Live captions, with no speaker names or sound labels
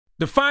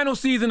The final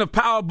season of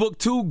Power Book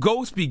 2,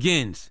 Ghost,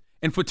 begins.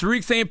 And for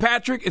Tariq St.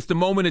 Patrick, it's the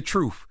moment of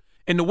truth.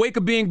 In the wake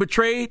of being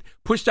betrayed,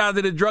 pushed out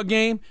of the drug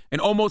game, and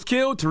almost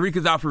killed, Tariq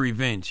is out for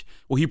revenge.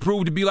 Will he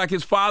prove to be like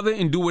his father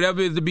and do whatever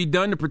is to be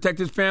done to protect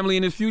his family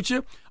and his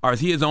future? Or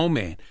is he his own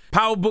man?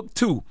 Power Book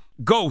 2,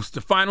 Ghost,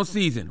 the final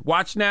season.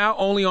 Watch now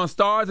only on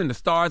Starz and the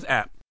Starz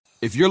app.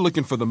 If you're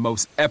looking for the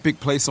most epic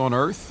place on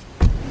Earth,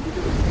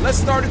 let's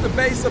start at the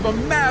base of a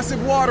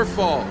massive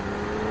waterfall.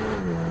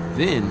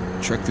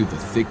 Then trek through the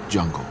thick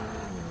jungle.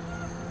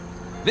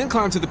 Then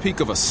climb to the peak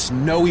of a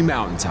snowy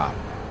mountaintop.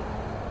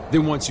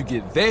 Then once you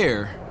get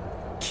there,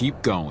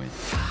 keep going.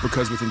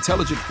 Because with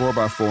intelligent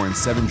 4x4 and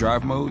 7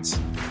 drive modes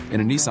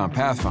and a Nissan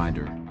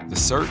Pathfinder, the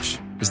search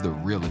is the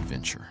real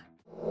adventure.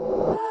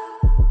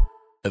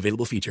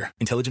 Available feature.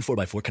 Intelligent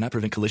 4x4 cannot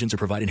prevent collisions or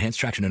provide enhanced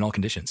traction in all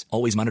conditions.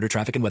 Always monitor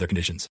traffic and weather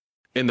conditions.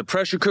 In the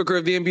pressure cooker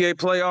of the NBA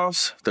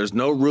playoffs, there's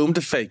no room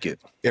to fake it.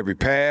 Every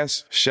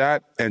pass,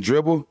 shot, and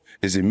dribble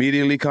is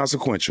immediately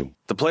consequential.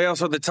 The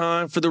playoffs are the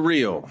time for the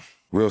real.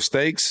 Real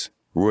stakes,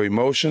 real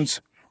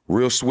emotions,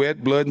 real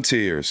sweat, blood, and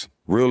tears.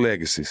 Real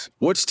legacies.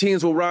 Which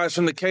teams will rise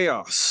from the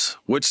chaos?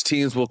 Which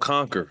teams will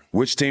conquer?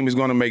 Which team is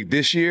going to make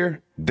this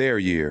year their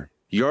year?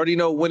 You already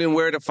know when and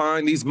where to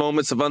find these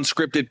moments of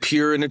unscripted,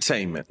 pure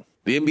entertainment.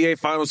 The NBA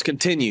Finals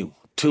continue.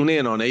 Tune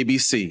in on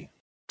ABC.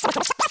 Talk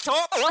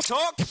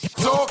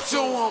to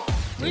 'em.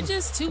 We're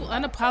just two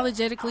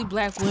unapologetically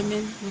black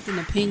women with an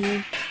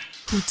opinion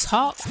who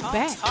talk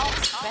back.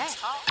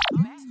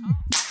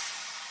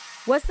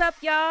 What's up,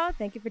 y'all?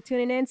 Thank you for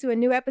tuning in to a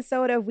new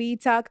episode of We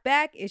Talk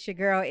Back. It's your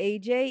girl,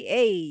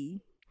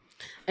 AJ.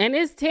 And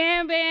it's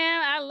Tam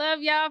Bam. I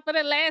love y'all for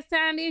the last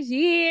time this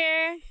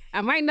year. I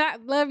might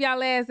not love y'all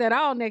last at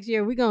all next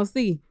year. We're going to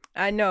see.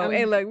 I know.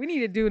 Hey, look, we need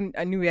to do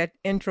a new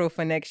intro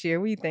for next year.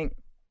 What do you think?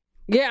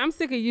 Yeah, I'm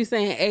sick of you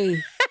saying A.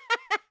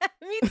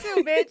 Me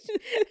too, bitch.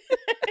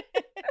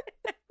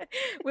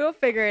 We'll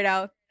figure it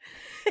out.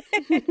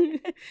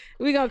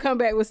 We're going to come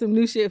back with some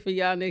new shit for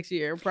y'all next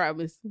year, I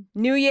promise.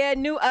 New year,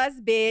 new us,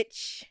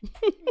 bitch.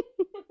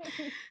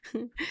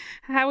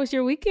 How was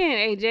your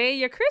weekend, AJ?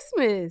 Your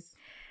Christmas?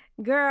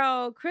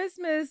 Girl,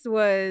 Christmas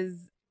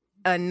was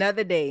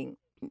another day.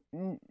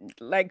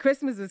 Like,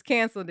 Christmas was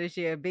canceled this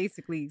year,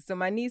 basically. So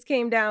my niece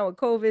came down with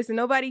COVID, and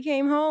nobody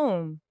came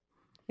home.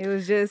 It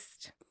was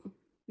just...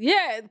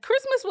 Yeah,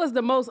 Christmas was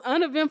the most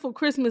uneventful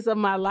Christmas of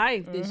my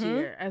life this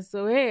year. I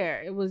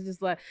swear. It was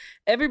just like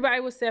everybody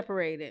was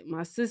separated.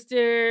 My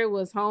sister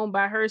was home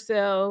by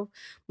herself.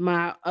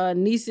 My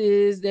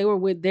nieces, they were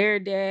with their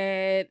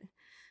dad.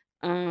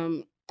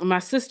 My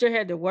sister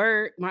had to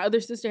work. My other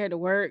sister had to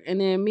work.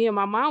 And then me and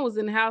my mom was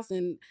in the house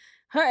and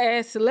her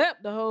ass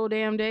slept the whole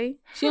damn day.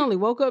 She only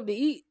woke up to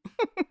eat.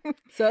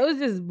 So it was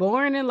just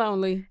boring and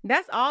lonely.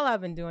 That's all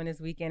I've been doing this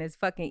weekend is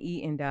fucking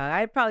eating, dog.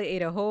 I probably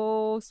ate a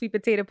whole sweet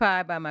potato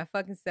pie by my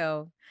fucking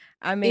self.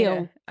 I made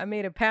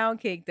a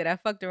pound cake that I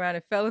fucked around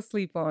and fell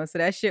asleep on. So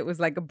that shit was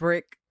like a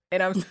brick.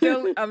 And I'm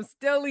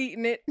still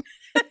eating it.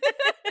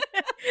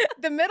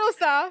 The middle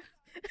soft.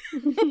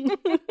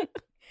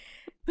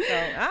 So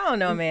I don't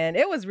know, man.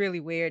 It was really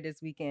weird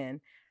this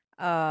weekend.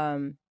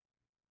 I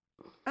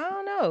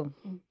don't know.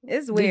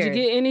 It's weird. Did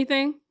you get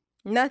anything?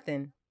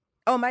 Nothing.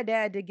 Oh, my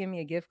dad did give me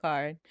a gift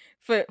card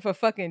for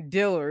fucking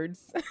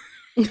Dillard's.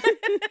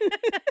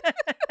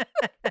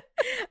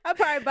 I'll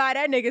probably buy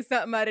that nigga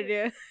something out of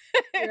there.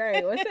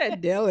 Right. What's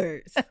that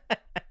Dillard's?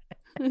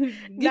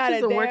 Get you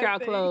some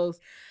workout clothes.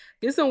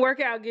 Get some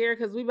workout gear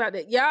because we about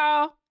to...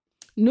 Y'all,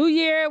 New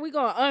Year, we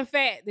going to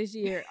unfat this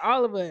year.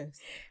 All of us.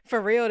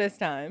 For real this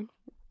time.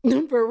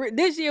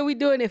 This year, we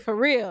doing it for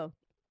real.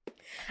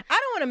 I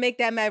don't want to make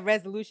that my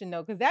resolution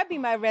though, because that'd be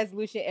my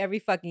resolution every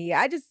fucking year.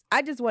 I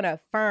just want to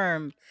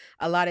affirm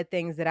a lot of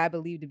things that I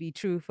believe to be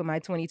true for my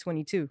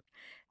 2022.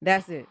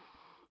 That's it.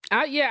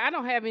 I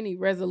don't have any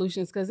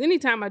resolutions because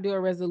anytime I do a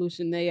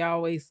resolution,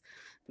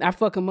 I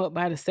fuck them up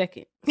by the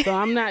second. So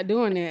I'm not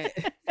doing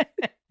that.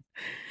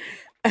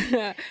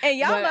 And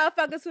y'all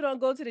motherfuckers who don't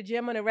go to the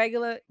gym on a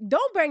regular,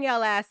 don't bring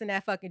y'all ass in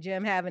that fucking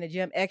gym having a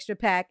gym extra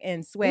pack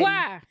and sweating.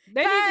 Why?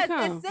 They need to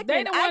come.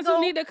 They the ones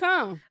who need to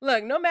come.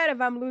 Look, no matter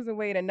if I'm losing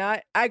weight or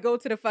not, I go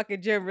to the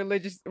fucking gym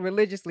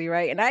religiously,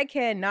 right? And I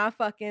cannot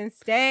fucking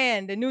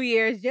stand the New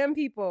Year's gym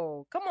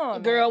people. Come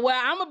on, girl. Man.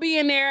 Well, I'm gonna be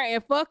in there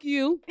and fuck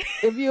you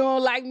if you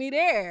don't like me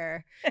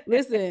there.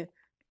 Listen,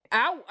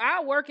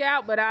 I work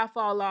out, but I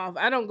fall off.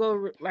 I don't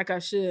go like I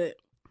should.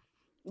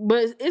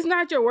 But it's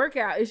not your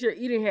workout, it's your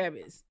eating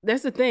habits.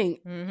 That's the thing.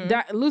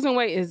 Mm-hmm. Losing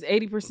weight is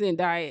 80%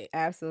 diet.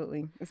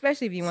 Absolutely.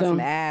 Especially if you want some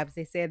abs.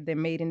 They said they're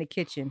made in the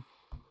kitchen.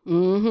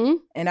 Mm-hmm.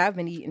 And I've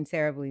been eating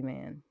terribly,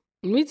 man.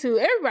 Me too.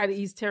 Everybody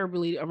eats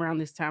terribly around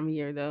this time of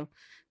year, though.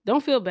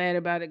 Don't feel bad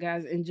about it,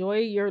 guys. Enjoy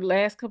your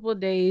last couple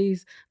of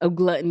days of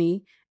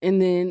gluttony.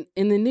 And then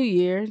in the new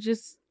year,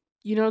 just,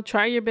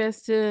 try your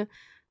best to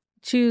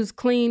choose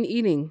clean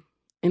eating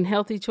and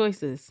healthy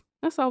choices.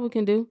 That's all we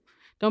can do.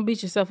 Don't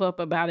beat yourself up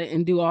about it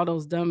and do all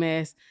those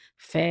dumbass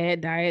fad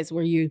diets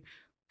where you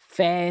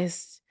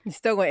fast. You're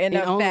still going to end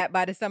up fat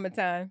by the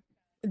summertime.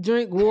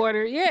 drink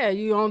water. Yeah,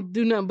 you don't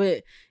do nothing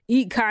but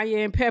eat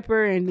cayenne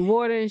pepper and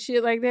water and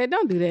shit like that.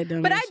 Don't do that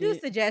dumb But I shit. do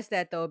suggest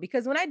that though,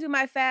 because when I do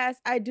my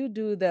fast, I do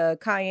the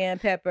cayenne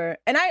pepper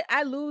and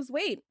I lose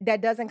weight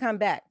that doesn't come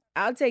back.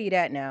 I'll tell you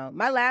that now.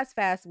 My last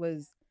fast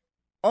was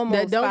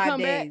almost 5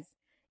 days. Back?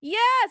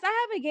 Yes,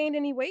 I haven't gained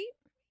any weight.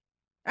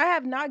 I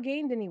have not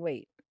gained any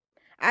weight.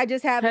 I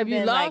just haven't. Have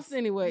you lost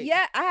any weight?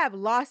 Yeah, I have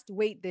lost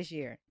weight this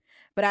year,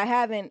 but I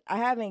haven't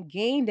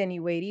gained any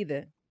weight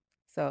either.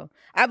 So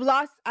I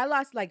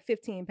lost like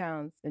 15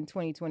 pounds in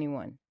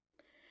 2021.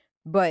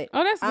 But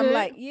that's I'm good.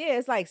 like, yeah,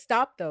 it's like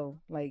stop though.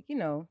 Like,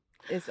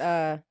 it's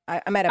I'm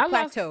at a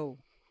plateau.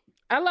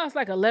 I lost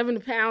like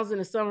 11 pounds in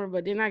the summer,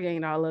 but then I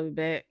gained all of it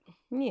back.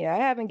 Yeah, I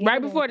haven't gained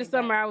right before the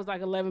summer. I was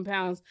like 11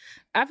 pounds.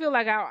 I feel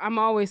like I'm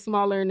always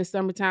smaller in the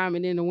summertime,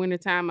 and in the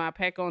wintertime I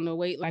pack on the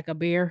weight like a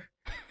bear.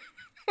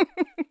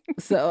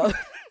 So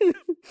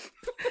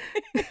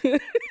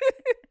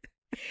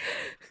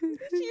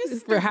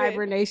it's for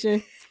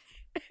hibernation.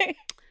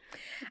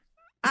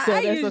 So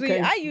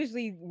I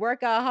usually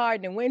work out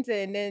hard in the winter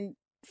and then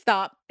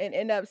stop and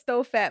end up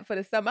so fat for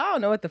the summer. I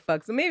don't know what the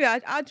fuck. So maybe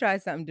I'll try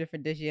something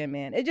different this year,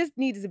 man. It just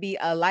needs to be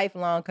a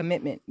lifelong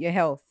commitment. Your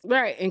health,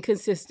 right, and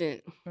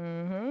consistent.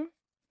 Mm-hmm.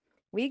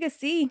 We can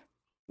see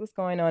what's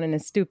going on in the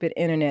stupid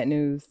internet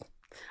news.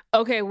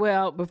 Okay,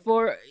 well,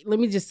 let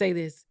me just say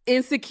this.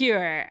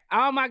 Insecure.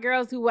 All my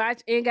girls who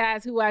watch and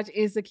guys who watch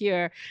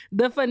Insecure,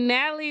 the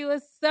finale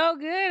was so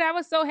good. I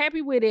was so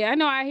happy with it. I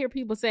know I hear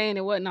people saying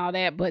it wasn't all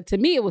that, but to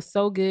me, it was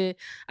so good.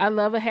 I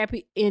love a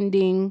happy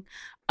ending.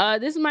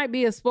 This might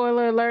be a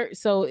spoiler alert,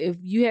 so if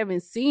you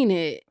haven't seen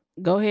it,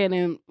 go ahead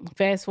and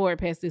fast forward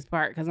past this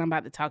part because I'm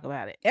about to talk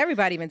about it.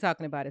 Everybody been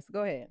talking about it, so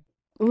go ahead.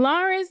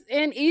 Lawrence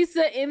and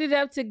Issa ended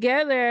up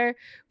together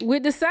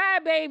with the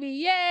side baby.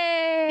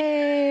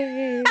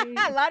 Yay!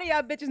 A lot of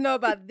y'all bitches know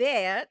about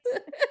that.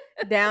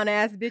 Down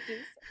ass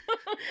bitches.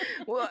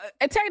 Well,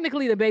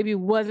 technically the baby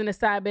wasn't a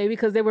side baby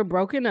because they were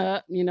broken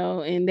up,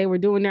 and they were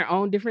doing their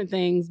own different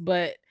things.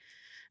 But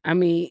I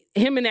mean,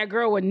 him and that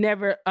girl were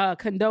never,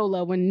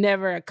 Condola were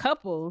never a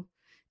couple,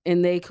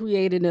 and they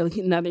created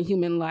another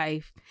human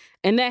life.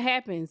 And that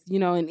happens,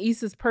 and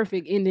Issa's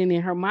perfect ending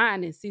in her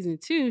mind in season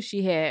 2,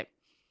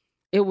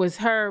 it was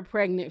her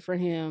pregnant for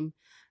him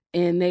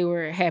and they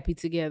were happy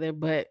together.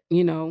 But,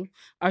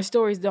 our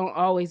stories don't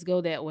always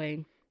go that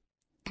way.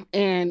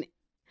 And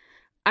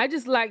I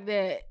just like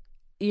that,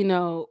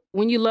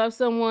 when you love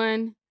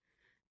someone,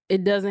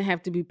 it doesn't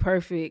have to be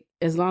perfect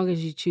as long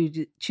as you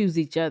choose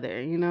each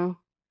other,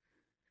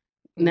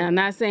 Now, I'm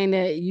not saying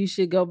that you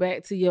should go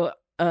back to your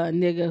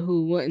nigga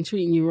who wasn't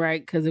treating you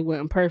right because it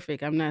wasn't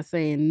perfect. I'm not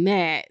saying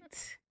that.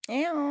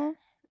 Ew.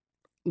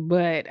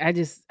 But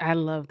I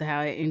loved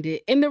how it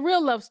ended. And the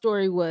real love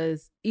story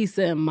was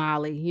Issa and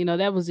Molly.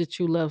 That was a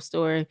true love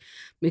story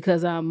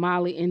because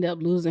Molly ended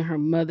up losing her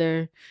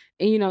mother.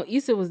 And,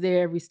 Issa was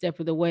there every step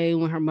of the way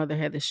when her mother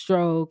had the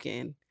stroke.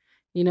 And,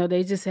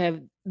 they just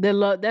have the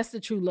love. That's the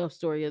true love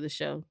story of the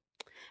show.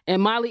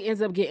 And Molly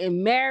ends up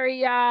getting married,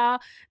 y'all.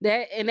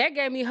 That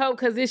gave me hope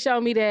because it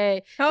showed me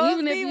that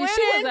even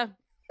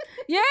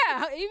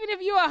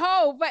if you're a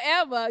hoe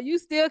forever, you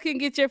still can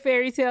get your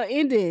fairy tale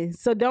ending.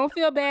 So don't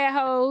feel bad,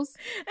 hoes,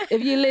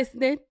 if you're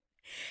listening.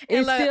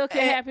 It still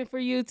can happen for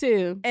you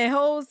too. And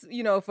hoes,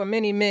 for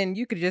many men,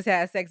 you could just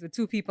have sex with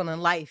 2 people in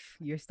life.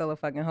 You're still a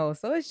fucking hoe.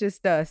 So it's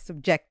just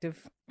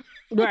subjective.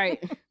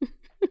 Right.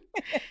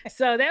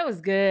 So that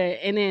was good.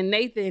 And then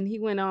Nathan, he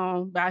went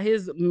on about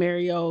his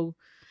Mario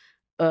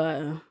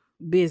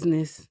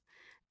business.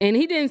 And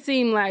he didn't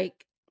seem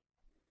like,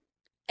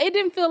 it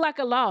didn't feel like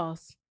a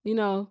loss.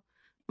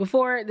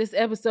 Before this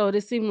episode,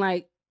 it seemed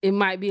like it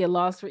might be a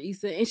loss for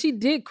Issa. And she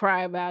did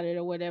cry about it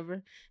or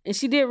whatever. And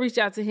she did reach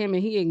out to him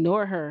and he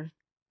ignored her.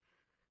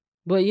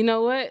 But you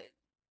know what?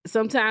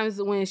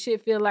 Sometimes when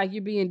shit feel like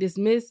you're being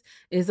dismissed,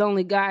 it's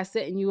only God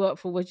setting you up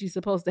for what you're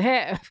supposed to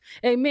have.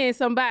 Amen,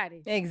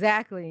 somebody.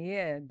 Exactly,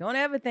 yeah. Don't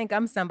ever think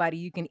I'm somebody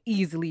you can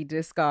easily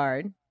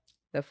discard.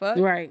 The fuck?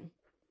 Right.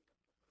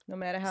 No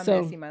matter how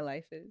messy my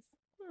life is.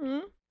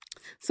 Mm-hmm.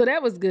 So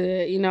that was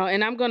good,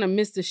 and I'm going to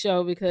miss the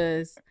show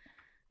because,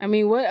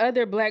 what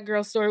other Black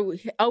girl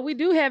story? We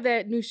do have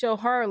that new show,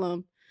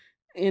 Harlem,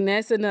 and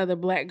that's another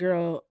Black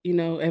girl,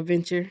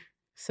 adventure.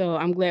 So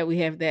I'm glad we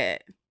have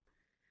that.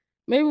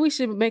 Maybe we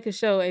should make a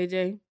show,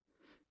 AJ.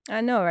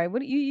 I know, right?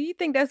 What you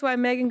think that's why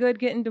Megan Good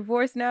getting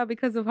divorced now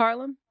because of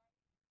Harlem?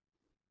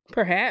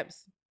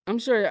 Perhaps. I'm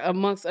sure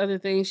amongst other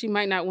things, she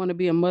might not want to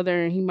be a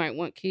mother and he might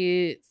want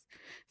kids.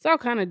 It's all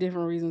kind of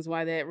different reasons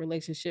why that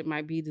relationship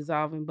might be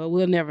dissolving, but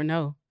we'll never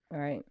know. All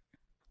right.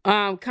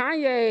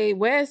 Kanye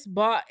West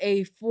bought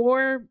a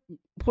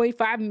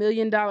 $4.5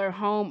 million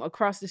home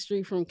across the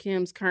street from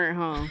Kim's current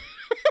home.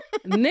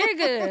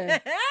 Nigga.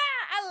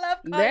 I love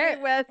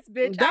Kanye West,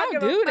 bitch. Don't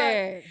do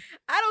that.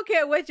 I don't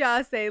care what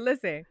y'all say.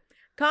 Listen,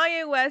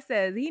 Kanye West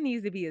says he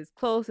needs to be as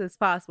close as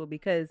possible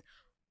because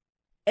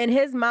in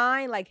his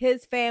mind, like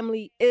his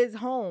family is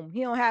home.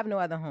 He don't have no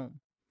other home.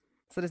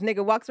 So this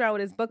nigga walks around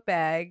with his book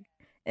bag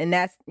and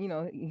that's, he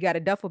got a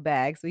duffel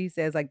bag. So he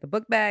says like the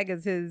book bag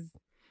is his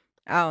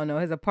I don't know,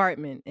 his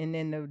apartment, and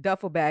then the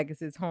duffel bag is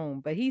his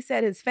home. But he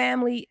said his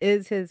family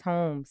is his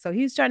home, so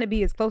he's trying to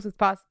be as close as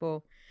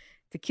possible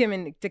to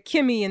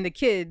Kimmy and the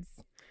kids.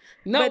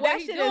 No, but what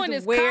he's doing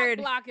is weird.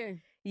 Cock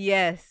blocking.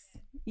 Yes.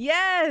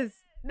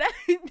 That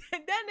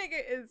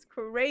nigga is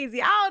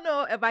crazy. I don't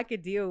know if I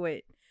could deal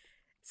with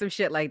some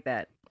shit like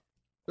that.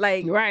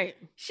 Like, right?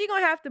 She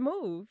gonna have to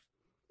move.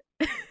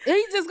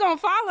 He's just gonna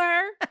follow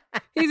her.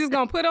 He's just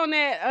gonna put on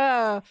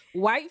that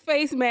white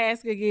face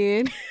mask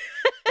again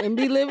and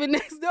be living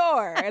next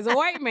door as a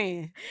white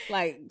man.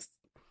 Like,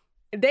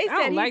 they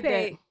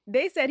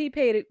said he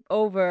paid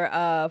over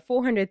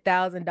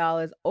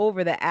 $400,000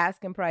 over the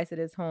asking price of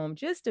his home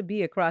just to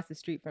be across the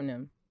street from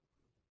them.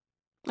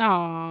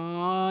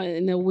 Aw,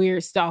 in a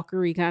weird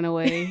stalkery kind of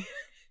way.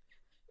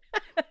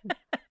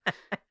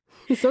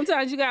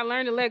 Sometimes you gotta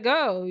learn to let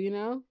go, you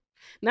know?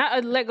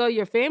 Not let go of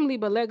your family,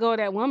 but let go of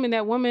that woman.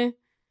 That woman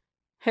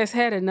has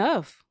had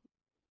enough.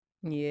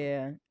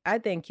 Yeah, I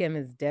think Kim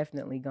is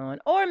definitely gone.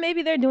 Or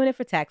maybe they're doing it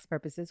for tax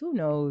purposes. Who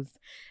knows?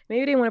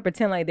 Maybe they want to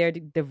pretend like they're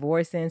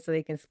divorcing so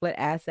they can split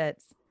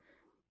assets.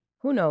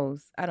 Who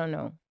knows? I don't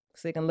know.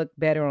 So they can look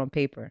better on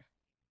paper.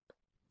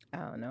 I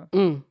don't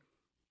know.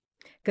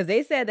 Because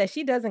they said that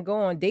she doesn't go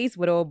on dates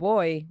with old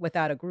boy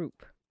without a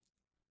group.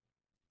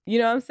 You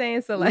know what I'm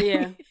saying? So like,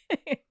 yeah,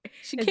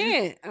 she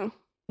can't.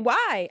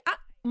 Why?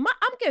 I'm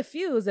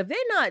confused. If they're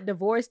not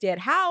divorced yet,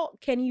 how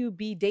can you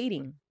be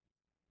dating?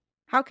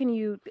 How can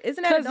you?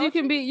 Isn't that because you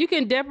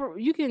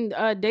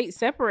can date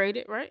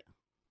separated, right?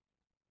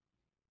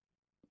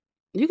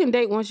 You can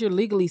date once you're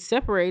legally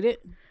separated.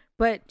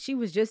 But she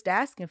was just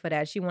asking for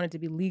that. She wanted to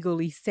be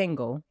legally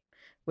single,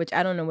 which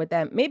I don't know what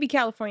that. Maybe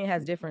California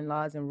has different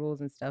laws and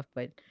rules and stuff,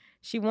 but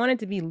she wanted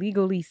to be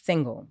legally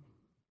single,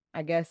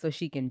 I guess, so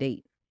she can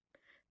date.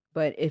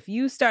 But if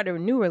you start a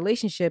new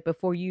relationship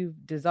before you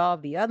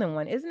dissolve the other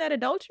one, isn't that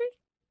adultery?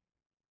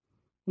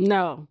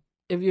 No,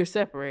 if you're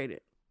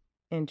separated.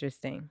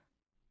 Interesting.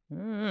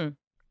 I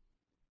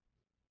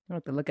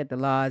have to look at the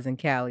laws in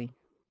Cali.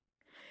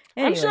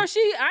 Anyway. I'm sure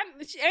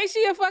ain't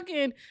she a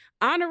fucking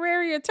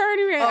honorary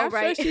attorney? Oh,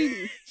 right. Sure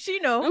she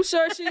know. I'm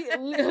sure she,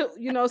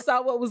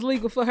 saw what was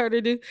legal for her to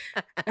do,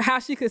 how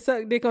she could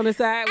suck dick on the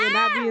side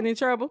without being in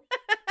trouble.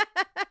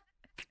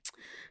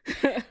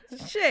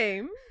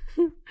 Shame.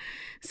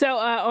 So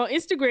on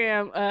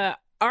Instagram,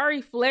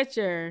 Ari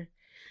Fletcher,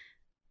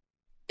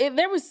 did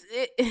you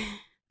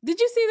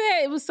see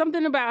that? It was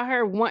something about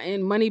her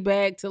wanting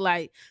Moneybagg to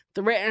like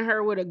threaten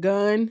her with a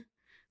gun.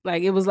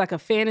 Like it was like a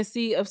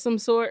fantasy of some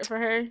sort for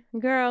her.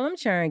 Girl, I'm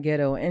trying to get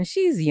her, and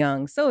she's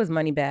young. So is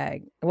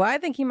Moneybagg. Well, I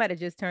think he might have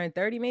just turned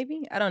 30,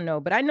 maybe. I don't know,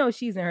 but I know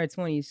she's in her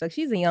 20s. Like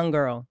she's a young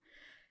girl.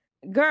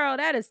 Girl,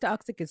 that is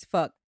toxic as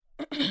fuck.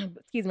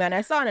 Excuse me. And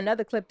I saw in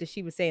another clip that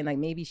she was saying like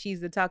maybe she's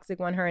the toxic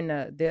one. Her and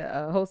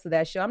the host of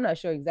that show. I'm not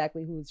sure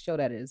exactly whose show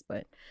that is,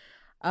 but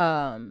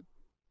it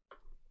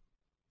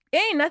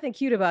ain't nothing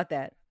cute about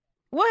that.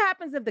 What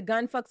happens if the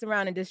gun fucks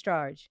around and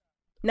discharge?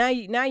 Now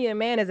your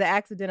man is an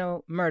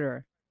accidental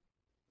murderer.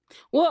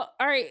 Well,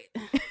 all right.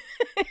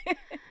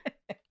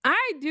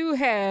 I do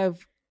have.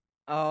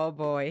 Oh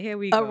boy, here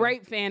we go. A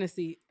rape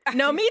fantasy.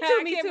 No, me too.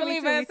 I can't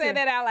believe I said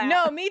that out loud.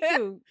 No, me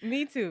too.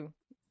 Me too.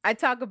 I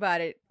talk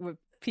about it with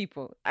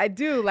people. I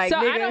do like. So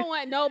nigga. I don't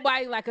want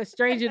nobody like a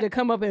stranger to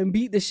come up and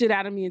beat the shit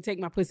out of me and take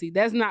my pussy.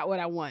 That's not what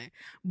I want.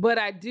 But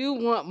I do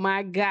want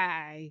my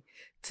guy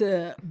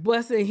to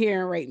bust in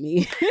here and rape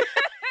me.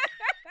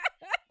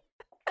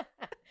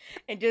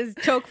 And just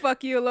choke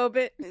fuck you a little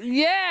bit.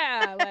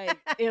 Yeah, like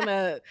in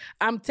a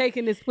I'm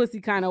taking this pussy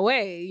kind of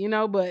way,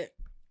 but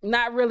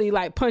not really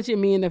like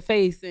punching me in the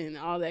face and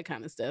all that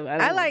kind of stuff.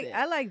 I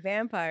like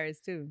vampires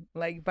too.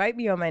 Like bite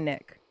me on my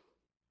neck.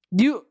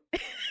 All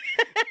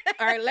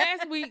right,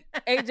 last week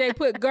AJ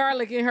put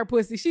garlic in her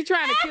pussy. She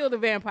trying to kill the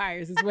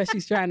vampires is what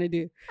she's trying to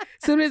do.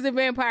 As soon as the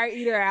vampire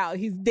eat her out,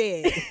 he's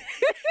dead.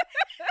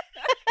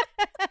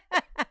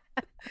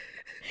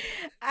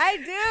 I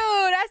do.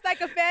 That's like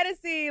a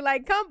fantasy.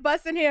 Like, come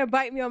bust in here and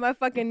bite me on my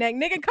fucking neck.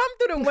 Nigga, come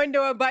through the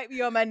window and bite me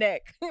on my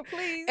neck.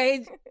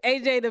 Please.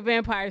 AJ the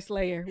vampire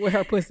slayer with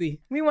her pussy.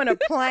 We want a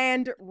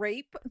planned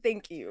rape.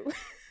 Thank you.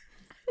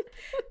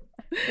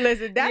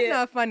 Listen, that's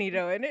not funny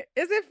though, isn't it?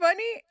 Is it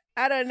funny?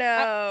 I don't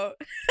know.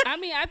 I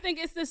mean, I think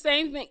it's the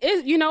same thing.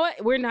 You know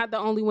what? We're not the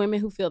only women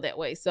who feel that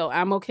way, so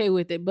I'm okay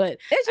with it. But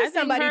it's just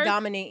somebody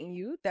dominating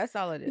you. That's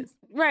all it is.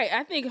 Right.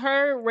 I think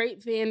her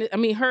rape fan. I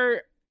mean,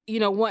 her.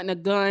 Wanting a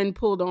gun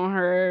pulled on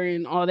her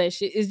and all that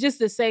shit. It's just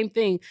the same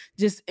thing,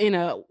 just in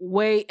a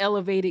way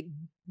elevated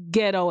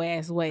ghetto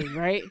ass way,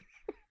 right?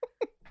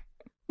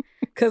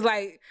 Cause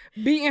like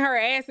beating her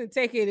ass and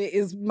taking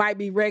it might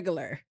be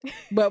regular,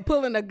 but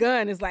pulling a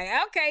gun is like,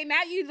 okay,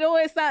 now you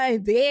doing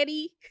something,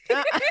 daddy.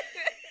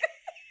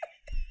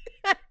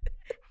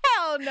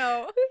 Hell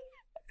no.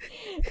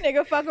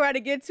 Nigga fuck around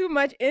to get too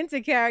much into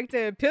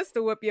character and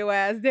pistol whip your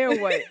ass, then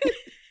what?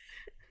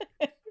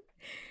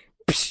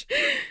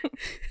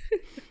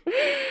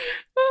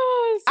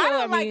 I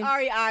don't like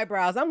Ari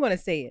eyebrows. I'm gonna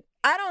say it.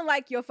 I don't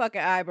like your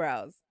fucking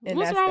eyebrows.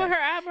 What's wrong with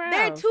her eyebrows?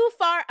 They're too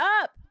far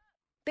up.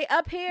 They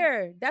up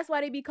here. That's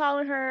why they be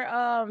calling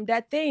her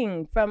that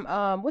thing from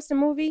what's the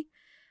movie?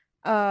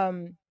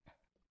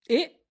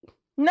 It.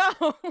 No,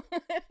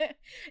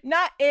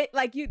 not it.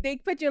 Like they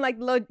put you in like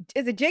little.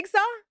 Is it Jigsaw?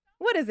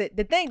 What is it?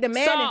 The thing, the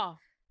man.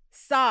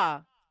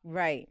 Saw.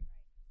 Right.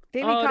 They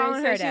be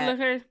calling her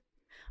that.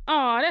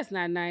 Oh, that's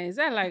not nice.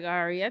 I like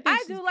Ari.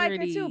 I do like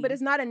her too, but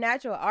it's not a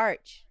natural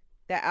arch.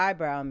 That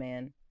eyebrow,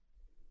 man.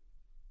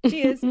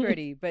 She is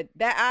pretty, but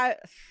that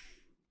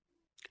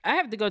I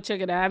have to go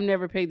check it out. I've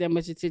never paid that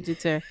much attention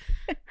to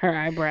her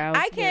eyebrows.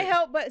 I can't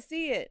help but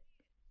see it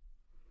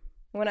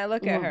when I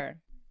look at her.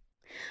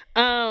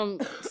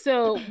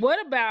 So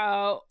what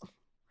about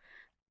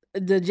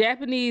the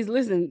Japanese?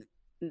 Listen,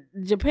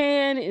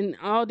 Japan and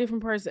all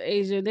different parts of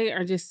Asia, they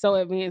are just so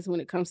advanced when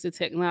it comes to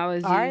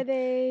technology. Are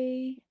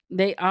they?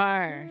 They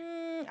are.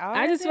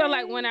 I just felt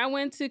like when I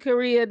went to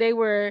Korea,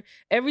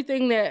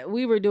 everything that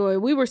we were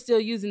doing, we were still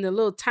using the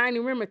little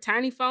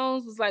tiny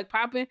phones was like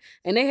popping,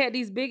 and they had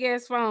these big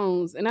ass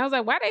phones. And I was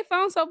like, why they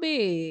phones so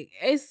big?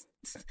 It's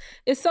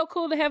so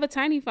cool to have a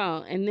tiny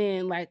phone. And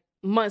then like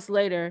months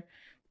later,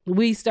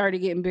 we started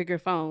getting bigger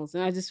phones.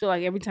 And I just feel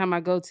like every time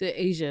I go to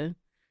Asia,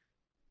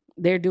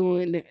 they're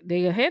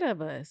ahead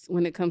of us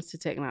when it comes to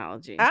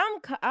technology.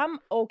 I'm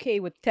okay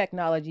with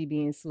technology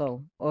being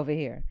slow over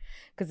here,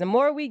 because the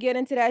more we get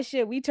into that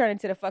shit, we turn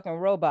into the fucking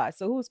robots.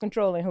 So who's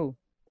controlling who?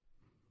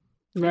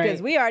 Right.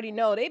 Because we already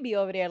know they be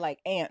over there like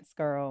ants,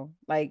 girl.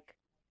 Like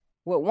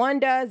what one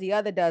does, the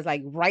other does,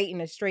 like right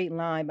in a straight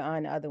line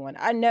behind the other one.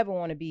 I never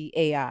want to be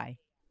AI.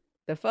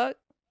 The fuck?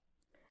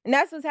 And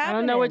that's what's happening. I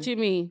don't know what you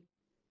mean.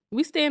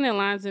 We stand in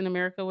lines in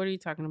America. What are you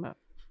talking about?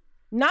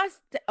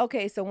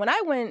 Okay, so when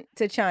I went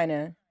to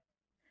China,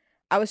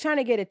 I was trying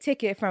to get a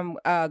ticket from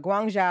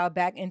Guangzhou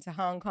back into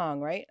Hong Kong,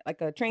 right? Like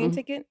a train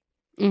ticket.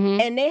 Mm-hmm.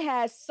 And they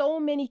had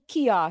so many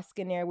kiosks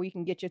in there where you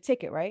can get your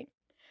ticket, right?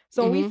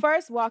 So when we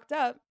first walked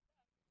up,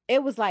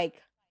 it was like,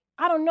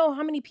 I don't know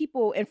how many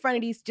people in front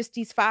of these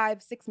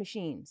 5-6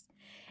 machines.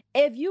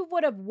 If you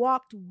would have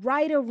walked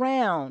right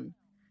around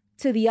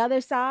to the other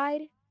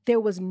side, there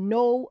was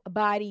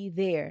nobody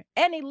there.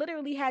 And they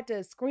literally had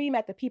to scream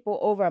at the people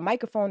over a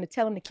microphone to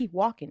tell them to keep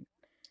walking.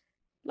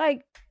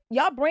 Like,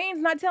 y'all brains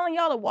not telling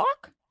y'all to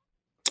walk?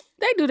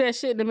 They do that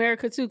shit in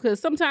America too, because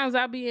sometimes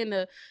I'll be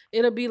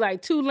it'll be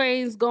like 2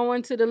 lanes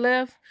going to the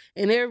left,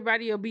 and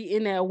everybody will be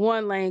in that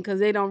one lane because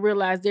they don't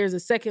realize there's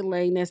a second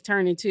lane that's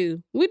turning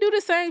too. We do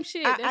the same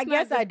shit. I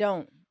guess I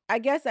don't. I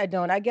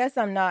guess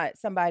I'm not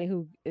somebody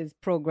who is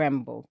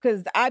programmable,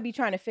 because I be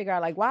trying to figure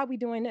out, like, why are we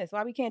doing this?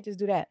 Why we can't just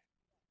do that?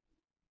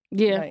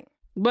 Yeah, like,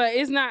 but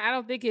it's not. I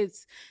don't think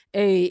it's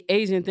a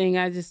Asian thing.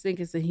 I just think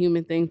it's a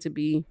human thing to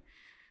be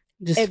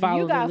just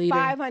follow the leader. If you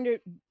got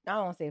 500, I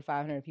don't want to say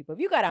 500 people.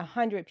 If you got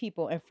 100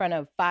 people in front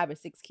of 5 or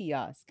 6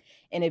 kiosks,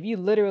 and if you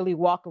literally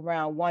walk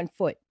around 1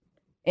 foot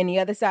and the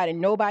other side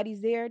and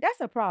nobody's there,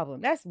 that's a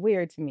problem. That's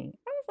weird to me.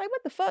 I was like,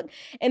 what the fuck?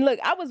 And look,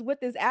 I was with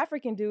this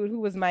African dude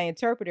who was my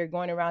interpreter,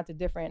 going around to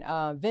different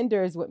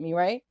vendors with me,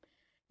 right?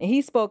 And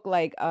he spoke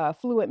like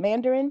fluent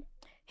Mandarin.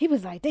 He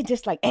was like, they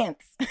just like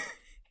ants.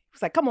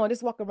 It's like, come on,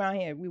 just walk around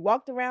here. We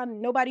walked around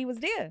and nobody was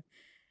there.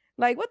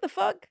 Like, what the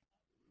fuck?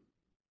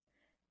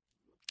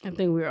 I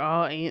think we're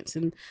all ants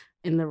in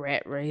the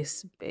rat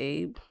race,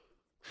 babe.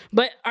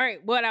 But all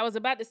right, what I was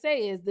about to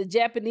say is the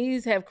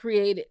Japanese have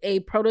created a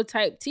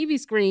prototype TV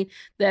screen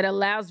that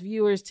allows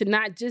viewers to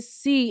not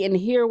just see and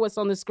hear what's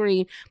on the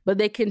screen, but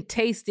they can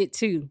taste it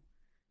too.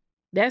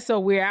 That's so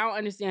weird. I don't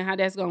understand how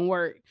that's going to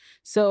work.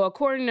 So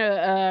according to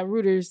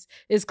Reuters,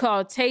 it's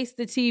called Taste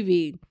the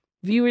TV.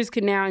 Viewers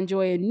can now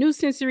enjoy a new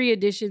sensory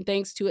addition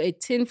thanks to a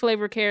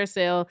 10-flavor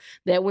carousel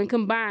that, when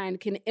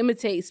combined, can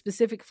imitate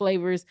specific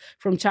flavors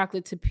from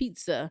chocolate to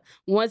pizza.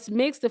 Once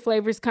mixed, the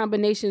flavors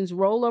combinations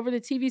roll over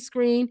the TV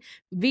screen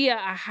via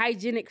a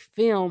hygienic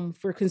film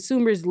for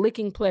consumers'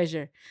 licking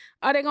pleasure.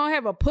 Are they gonna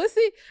have a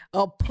pussy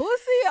flavor?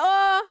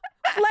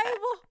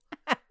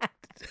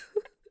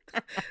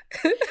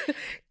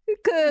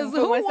 Because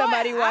when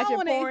somebody watching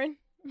porn,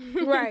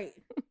 right?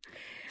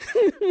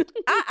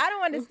 I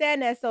don't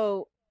understand that.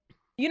 So,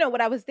 you know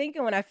what I was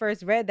thinking when I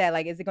first read that,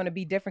 like, is it going to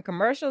be different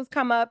commercials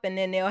come up and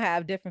then they'll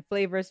have different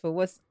flavors for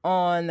what's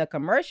on the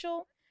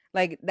commercial?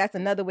 Like, that's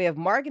another way of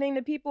marketing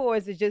to people? Or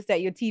is it just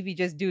that your TV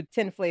just do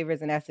 10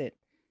 flavors and that's it?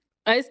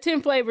 It's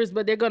 10 flavors,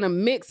 but they're going to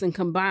mix and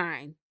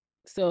combine.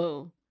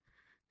 So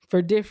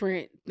for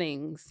different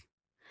things.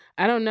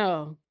 I don't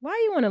know. Why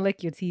you want to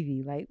lick your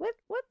TV? Like, what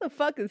the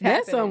fuck is happening?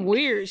 That's some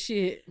weird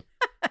shit.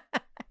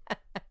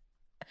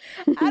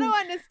 I don't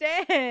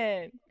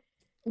understand.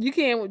 You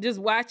can't just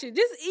watch it.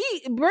 Just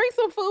eat. Bring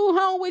some food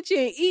home with you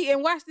and eat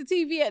and watch the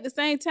TV at the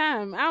same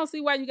time. I don't see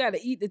why you got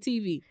to eat the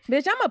TV.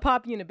 Bitch, I'm going to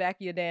pop you in the back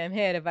of your damn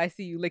head if I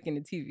see you licking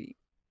the TV.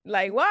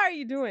 Like, why are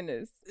you doing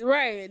this?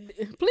 Right.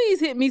 Please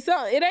hit me.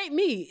 So it ain't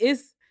me.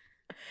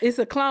 It's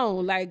a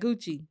clone like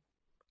Gucci.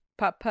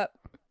 Pop.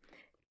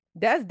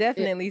 That's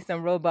definitely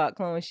some robot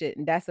clone shit.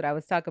 And that's what I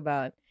was talking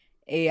about.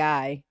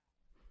 AI.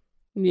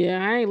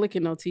 Yeah, I ain't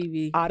licking no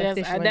TV.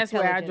 That's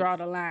where I draw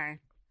the line.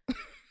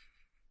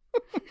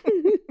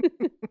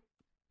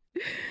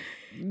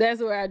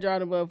 That's where I draw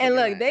the motherfucker. And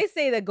look, they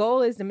say the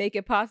goal is to make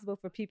it possible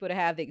for people to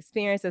have the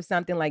experience of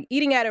something like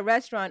eating at a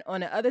restaurant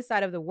on the other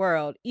side of the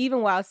world,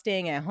 even while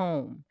staying at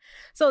home.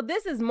 So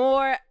this is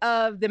more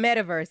of the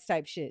metaverse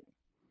type shit.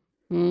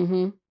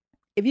 Mm-hmm.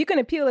 If you can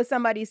appeal to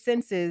somebody's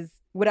senses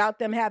without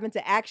them having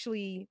to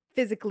actually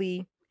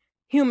physically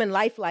human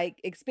lifelike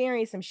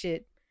experience some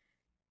shit,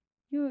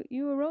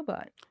 you a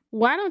robot.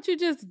 Why don't you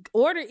just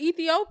order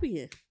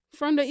Ethiopian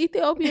from the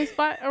Ethiopian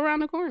spot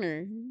around the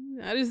corner?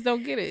 I just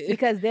don't get it.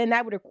 Because then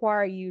that would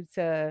require you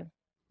to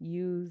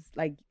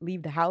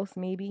leave the house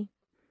maybe.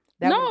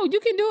 You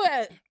can do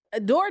a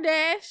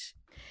DoorDash.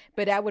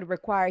 But that would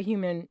require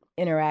human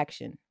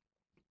interaction.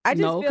 I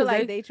just feel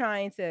like they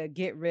trying to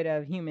get rid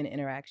of human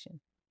interaction.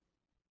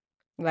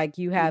 Like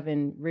you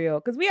having real,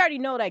 because we already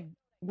know like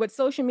with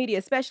social media,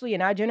 especially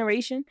in our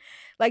generation,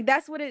 like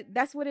that's what it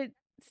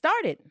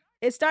started.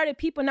 It started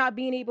people not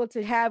being able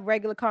to have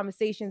regular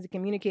conversations and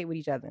communicate with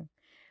each other.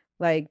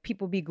 Like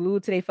people be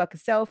glued to their fucking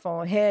cell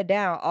phone, head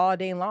down all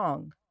day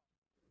long.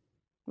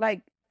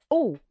 Like,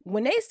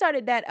 when they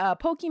started that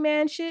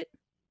Pokemon shit,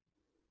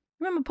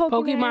 remember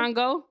Pokemon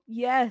Go?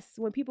 Yes,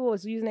 when people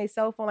was using their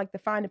cell phone like to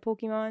find the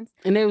Pokemons.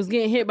 And they was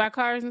getting hit by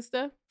cars and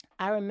stuff?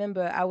 I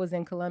remember I was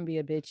in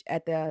Columbia, bitch,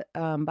 at the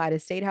by the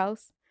State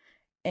House,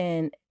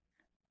 and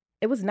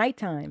it was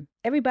nighttime.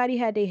 Everybody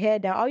had their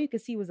head down. All you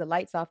could see was the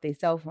lights off their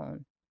cell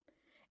phone.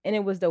 And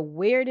it was the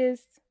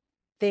weirdest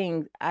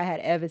thing I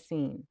had ever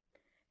seen.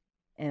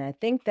 And I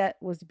think that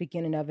was the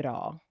beginning of it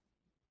all.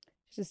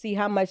 Just to see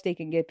how much they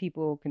can get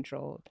people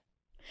controlled.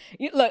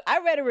 Look, I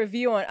read a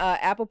review on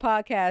Apple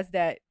Podcasts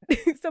that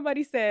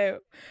somebody said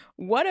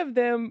one of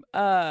them,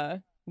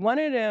 and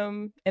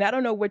I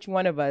don't know which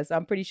one of us,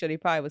 I'm pretty sure they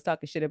probably was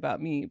talking shit about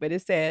me, but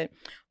it said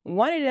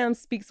one of them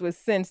speaks with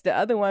sense, the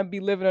other one be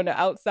living on the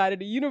outside of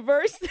the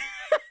universe.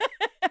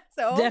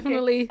 So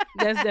definitely,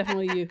 that's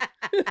definitely you.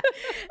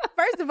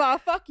 First of all,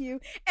 fuck you.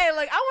 And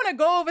like, I want to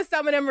go over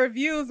some of them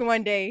reviews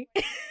one day.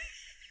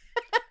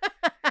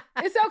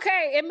 It's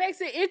okay. It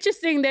makes it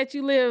interesting that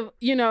you live,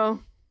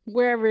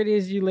 wherever it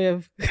is you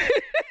live.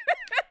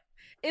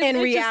 In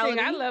reality,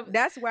 I love it.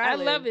 That's where I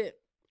live. Love it.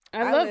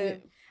 I love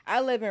it.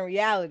 I live in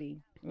reality.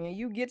 When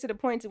you get to the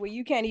point to where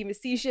you can't even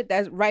see shit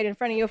that's right in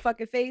front of your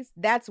fucking face,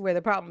 that's where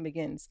the problem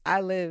begins.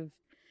 I live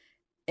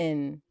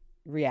in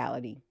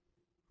reality.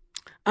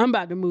 I'm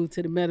about to move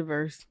to the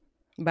metaverse.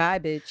 Bye,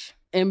 bitch.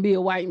 And be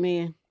a white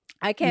man.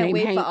 I can't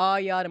wait for all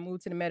y'all to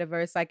move to the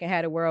metaverse so I can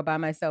have the world by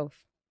myself.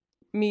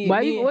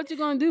 What you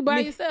gonna do by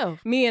yourself?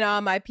 Me and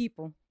all my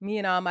people. Me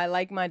and all my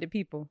like-minded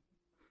people.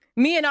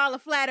 Me and all the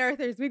flat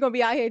earthers. We gonna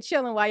be out here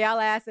chilling while y'all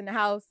ass in the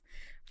house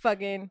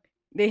fucking,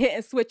 they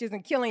hitting switches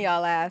and killing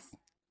y'all ass.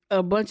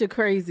 A bunch of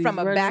crazies from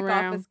a back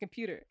around. Office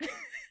computer.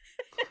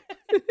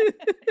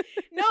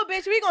 No,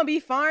 bitch, we gonna be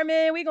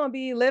farming. We gonna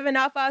be living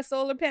off our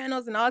solar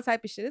panels and all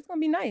type of shit. It's gonna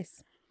be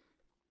nice.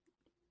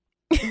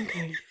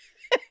 Okay.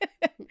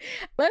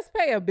 Let's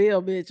pay a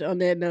bill, bitch, on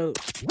that note.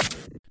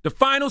 The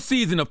final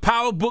season of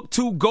Power Book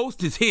 2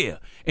 Ghost is here,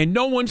 and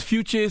no one's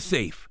future is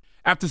safe.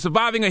 After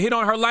surviving a hit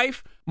on her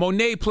life,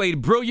 Monet,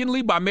 played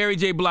brilliantly by Mary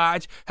J.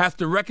 Blige, has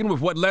to reckon with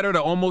what led her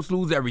to almost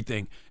lose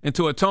everything and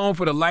to atone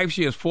for the life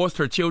she has forced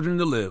her children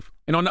to live.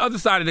 And on the other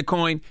side of the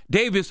coin,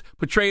 Davis,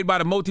 portrayed by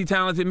the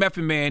multi-talented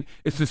Method Man,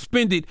 is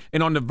suspended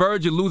and on the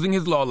verge of losing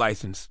his law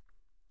license.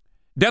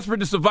 Desperate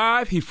to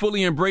survive, he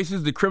fully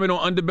embraces the criminal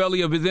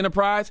underbelly of his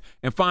enterprise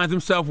and finds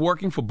himself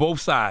working for both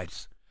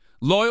sides,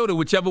 loyal to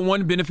whichever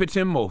one benefits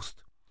him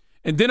most.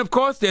 And then, of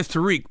course, there's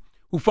Tariq,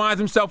 who finds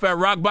himself at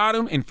rock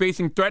bottom and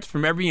facing threats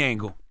from every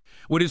angle.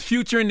 With his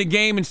future in the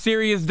game in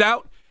serious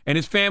doubt and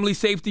his family's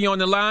safety on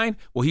the line,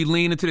 will he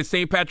lean into the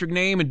St. Patrick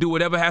name and do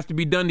whatever has to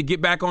be done to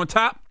get back on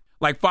top?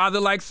 Like father,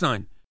 like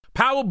son.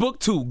 Power Book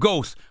 2,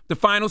 Ghost, the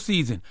final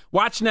season.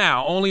 Watch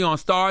now, only on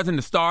Stars and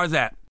the Stars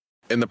app.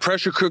 In the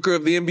pressure cooker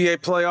of the NBA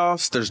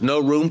playoffs, there's no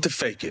room to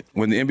fake it.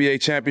 When the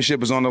NBA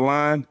championship is on the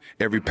line,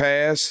 every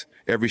pass,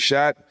 every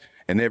shot,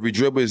 and every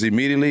dribble is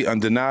immediately,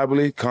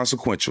 undeniably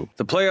consequential.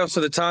 The playoffs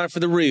are the time for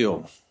the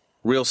real.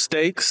 Real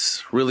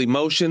stakes, real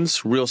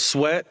emotions, real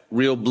sweat,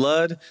 real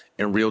blood,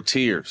 and real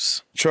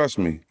tears. Trust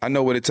me, I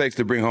know what it takes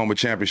to bring home a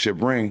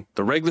championship ring.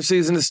 The regular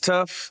season is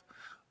tough,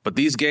 but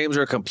these games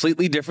are a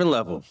completely different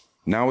level.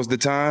 Now is the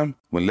time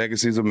when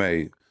legacies are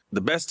made. The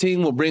best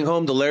team will bring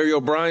home the Larry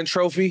O'Brien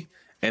Trophy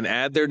and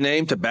add their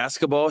name to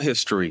basketball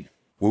history.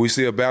 Will we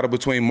see a battle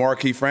between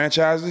marquee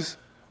franchises,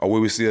 or will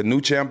we see a new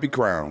champ be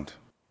crowned?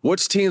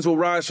 Which teams will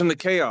rise from the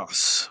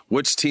chaos?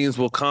 Which teams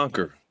will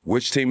conquer?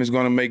 Which team is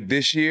going to make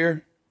this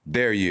year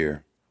their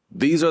year?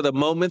 These are the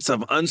moments of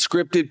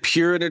unscripted,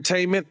 pure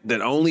entertainment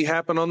that only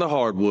happen on the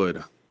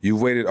hardwood.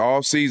 You've waited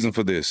all season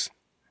for this.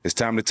 It's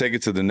time to take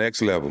it to the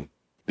next level.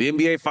 The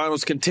NBA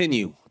Finals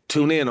continue.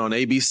 Tune in on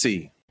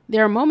ABC.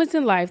 There are moments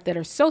in life that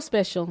are so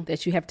special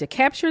that you have to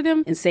capture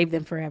them and save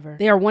them forever.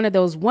 They are one of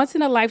those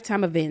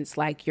once-in-a-lifetime events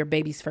like your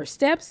baby's first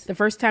steps, the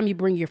first time you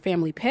bring your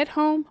family pet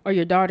home, or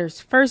your daughter's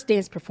first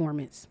dance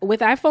performance. With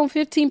iPhone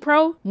 15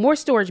 Pro, more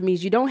storage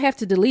means you don't have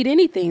to delete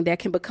anything that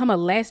can become a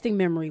lasting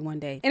memory one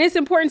day. And it's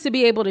important to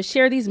be able to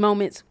share these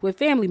moments with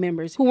family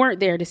members who weren't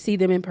there to see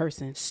them in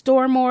person.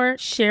 Store more,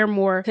 share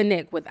more,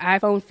 connect with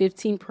iPhone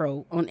 15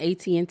 Pro on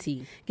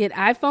AT&T. Get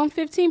iPhone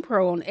 15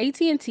 Pro on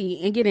AT&T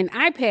and get an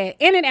iPad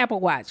and an Apple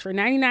Watch for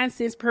 99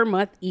 cents per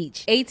month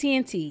each.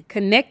 AT&T.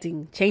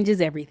 Connecting changes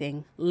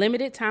everything.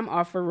 Limited time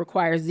offer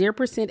requires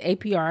 0%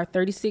 APR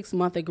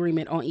 36-month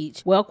agreement on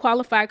each.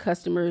 Well-qualified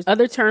customers.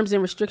 Other terms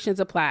and restrictions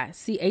apply.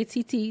 See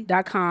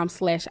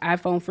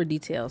att.com/iPhone for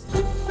details.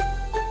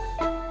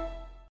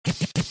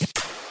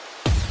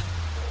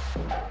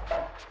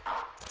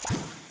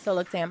 So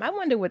look, Tam, I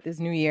wonder what this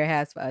new year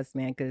has for us,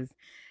 man, because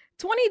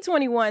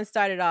 2021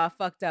 started off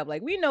fucked up.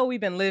 Like, we know we've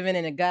been living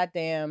in a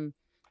goddamn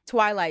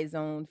twilight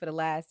zone for the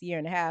last year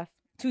and a half,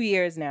 2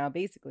 years now,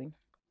 basically.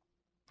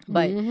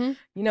 But, you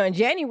know, in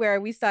January,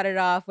 we started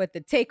off with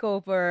the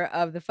takeover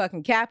of the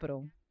fucking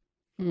Capitol.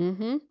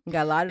 Mm-hmm. We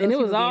got a lot of those and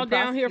it was all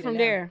down here from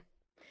there.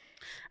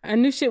 I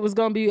knew shit was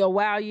going to be a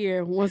wild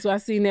year once I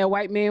seen that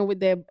white man with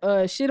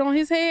that shit on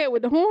his head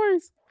with the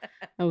horns.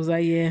 I was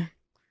like, yeah,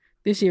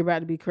 this year about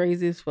to be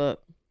crazy as fuck.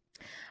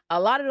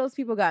 A lot of those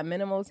people got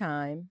minimal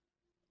time.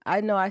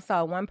 I know I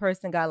saw one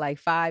person got like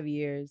 5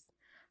 years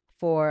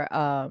for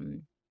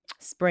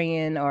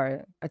spraying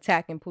or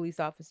attacking police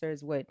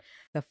officers with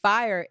the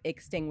fire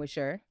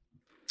extinguisher.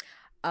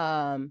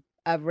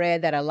 I've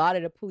read that a lot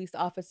of the police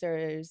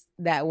officers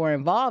that were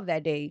involved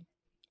that day,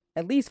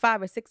 at least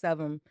 5 or 6 of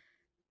them,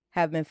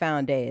 have been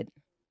found dead,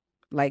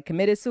 like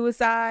committed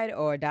suicide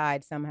or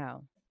died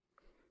somehow,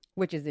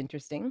 which is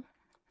interesting.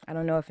 I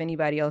don't know if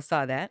anybody else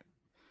saw that.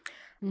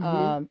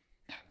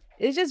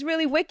 It's just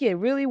really wicked,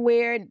 really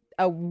weird,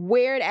 a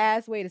weird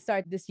ass way to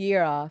start this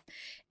year off.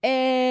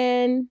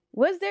 And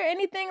was there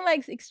anything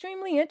like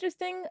extremely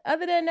interesting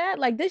other than that?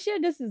 Like, this year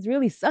just is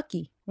really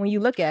sucky when you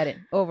look at it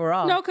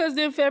overall. No, because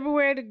in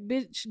February the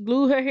bitch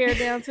glued her hair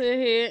down to her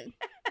head.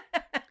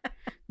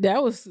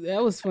 That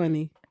was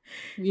funny.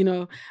 You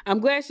know,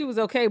 I'm glad she was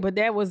okay, but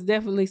that was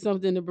definitely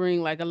something to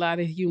bring like a lot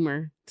of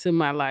humor to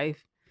my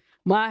life.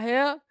 My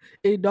hair,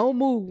 it don't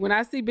move. When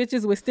I see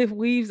bitches with stiff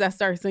weaves, I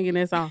start singing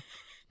that song.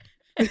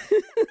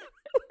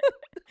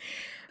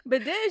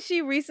 But did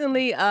she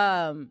recently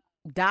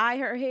dye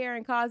her hair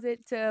and cause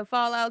it to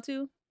fall out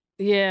too?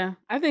 Yeah,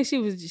 I think she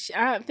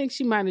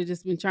might have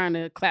just been trying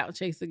to clout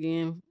chase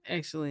again.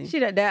 Actually, she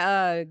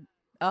that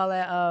all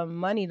that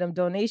money, them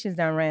donations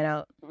done ran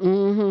out.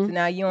 Mm-hmm. So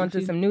now you on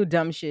to some new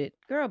dumb shit,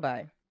 girl.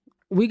 Bye.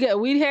 We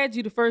had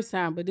you the first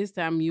time, but this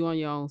time you on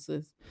your own,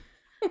 sis.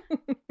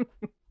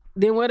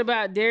 Then what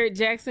about Derek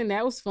Jackson?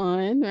 That was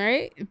fun,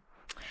 right?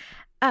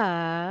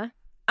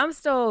 I'm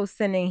still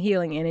sending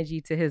healing energy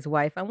to his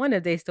wife. I wonder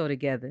if they still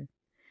together.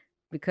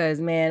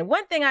 Because, man,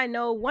 one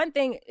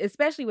thing,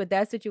 especially with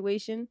that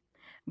situation,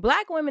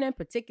 Black women in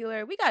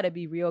particular, we got to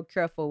be real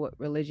careful with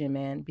religion,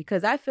 man.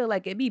 Because I feel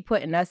like it be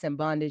putting us in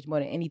bondage more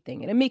than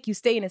anything. It'll make you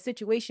stay in a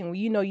situation where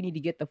you know you need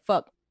to get the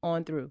fuck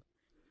on through.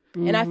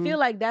 Mm-hmm. And I feel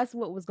like that's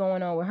what was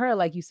going on with her.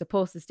 Like, you're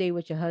supposed to stay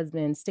with your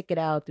husband, stick it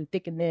out through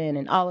thick and thin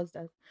and all this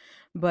stuff.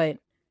 But,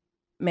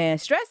 man,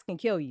 stress can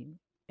kill you.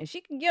 And she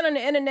can get on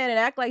the internet and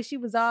act like she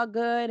was all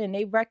good and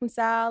they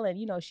reconcile and,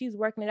 you know, she's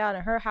working it out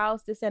in her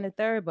house, this and the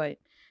third. But,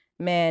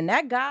 man,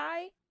 that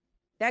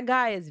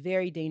guy is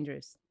very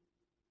dangerous.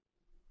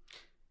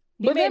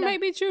 But that may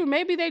be true.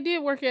 Maybe they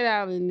did work it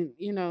out and,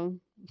 you know,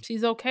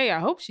 she's okay. I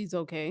hope she's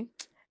okay.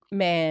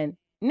 Man,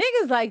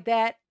 niggas like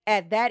that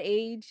at that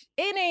age,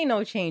 it ain't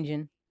no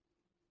changing.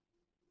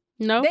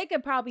 No. They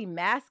could probably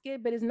mask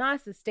it, but it's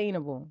not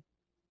sustainable.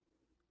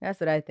 That's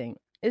what I think.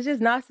 It's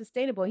just not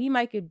sustainable. He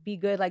might could be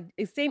good. Like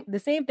the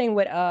same thing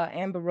with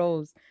Amber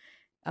Rose,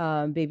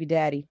 baby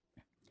daddy.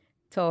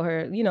 Told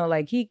her, you know,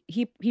 like he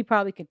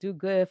probably could do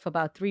good for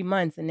about 3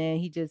 months and then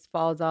he just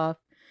falls off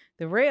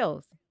the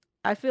rails.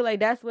 I feel like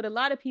that's what a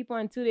lot of people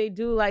until they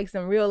do like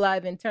some real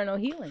live internal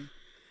healing.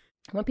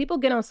 When people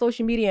get on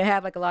social media and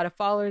have like a lot of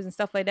followers and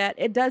stuff like that,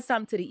 it does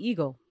something to the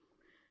ego.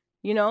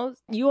 You know,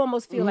 you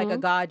almost feel like a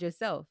god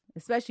yourself,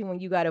 especially when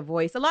you got a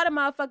voice. A lot of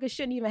motherfuckers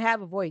shouldn't even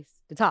have a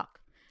voice to talk,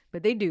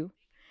 but they do.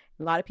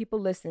 A lot of people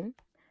listen.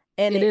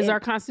 And it is our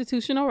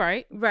constitutional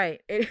right.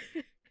 Right.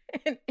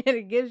 And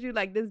it gives you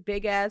like this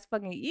big ass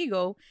fucking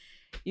ego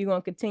you're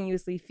going to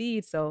continuously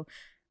feed. So,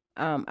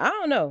 I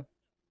don't know.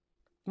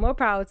 More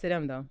power to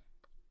them though.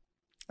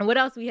 And what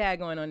else we had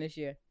going on this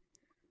year?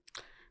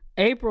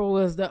 April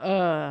was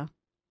the,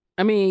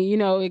 you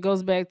know, it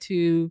goes back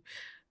to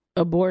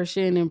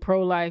abortion and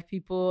pro-life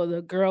people.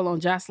 The girl on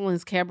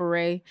Jocelyn's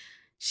Cabaret,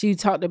 she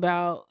talked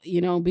about,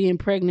 you know, being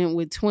pregnant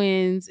with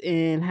twins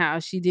and how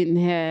she didn't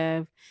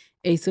have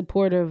a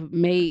supportive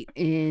mate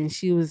and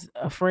she was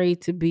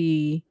afraid to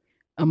be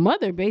a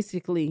mother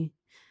basically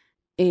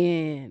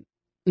and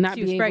not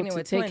be able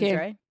to take care.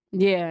 Right?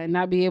 Yeah, and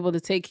not be able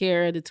to take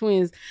care of the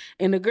twins.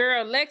 And the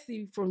girl,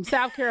 Lexi from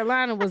South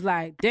Carolina, was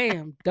like,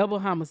 damn, double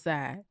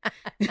homicide.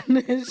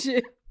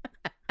 Shit.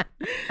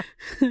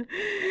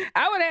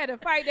 I would have had to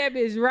fight that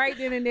bitch right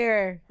then and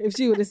there if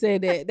she would have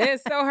said that.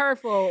 That's so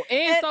hurtful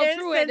and so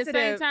true at the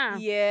same time.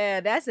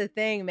 Yeah, that's the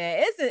thing, man.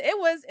 It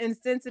was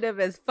insensitive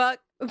as fuck,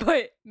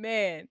 but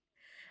man,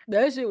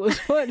 that shit was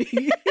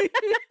funny.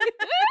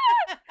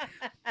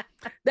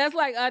 That's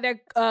like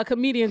that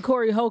comedian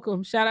Corey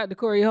Holcomb. Shout out to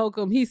Corey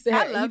Holcomb. He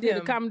said he did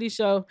a comedy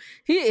show.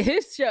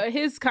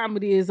 His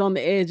comedy is on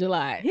the edge a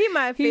lot. He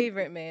my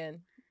favorite,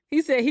 man.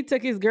 He said he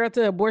took his girl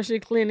to an abortion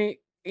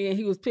clinic and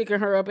he was picking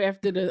her up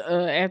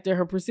after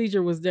her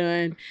procedure was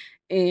done,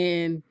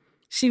 and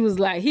she was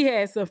like, he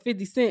had some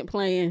 50 Cent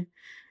playing,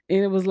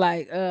 and it was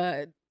like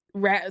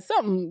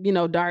something,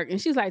 dark.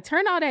 And she's like,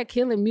 turn all that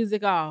killing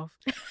music off.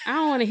 I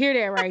don't want to hear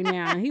that right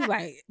now. And he's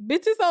like,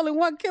 bitch, there's only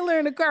one killer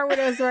in the car with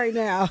us right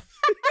now.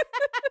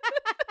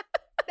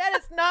 That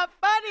is not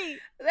funny.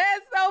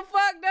 That's so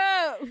fucked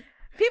up.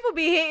 People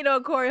be hating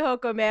on Corey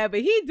Holcomb, man,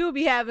 but he do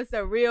be having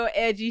some real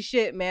edgy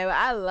shit, man.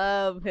 I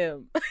love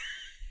him.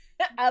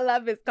 I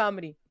love his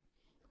comedy.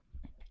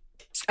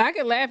 I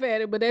can laugh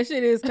at it, but that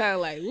shit is kind of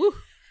like, woo.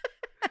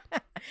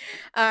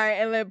 All right,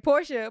 and then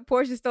Portia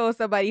stole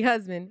somebody's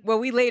husband. Well,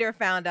 we later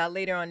found out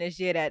later on this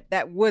year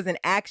that wasn't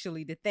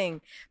actually the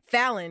thing.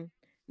 Fallon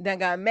then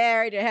got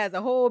married and has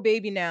a whole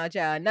baby now,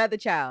 another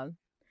child.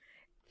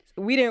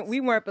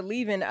 We weren't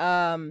believing.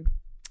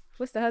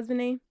 What's the husband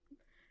name?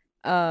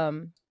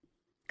 God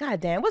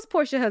damn, what's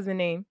Portia's husband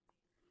name?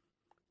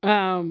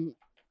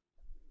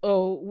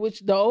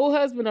 Which the old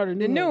husband or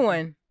the new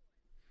one?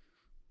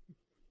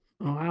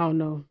 Oh, I don't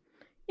know.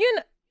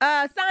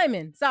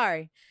 Simon.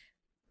 Sorry.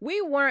 We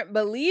weren't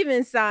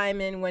believing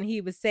Simon when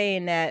he was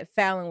saying that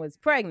Fallon was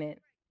pregnant.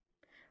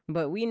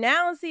 But we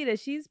now see that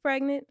she's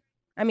pregnant.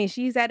 I mean,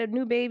 she's had a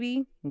new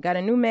baby, got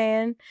a new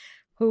man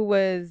who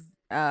was,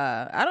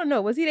 I don't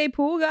know, was he a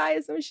pool guy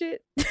or some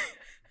shit?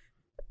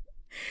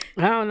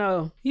 I don't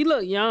know. He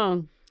looked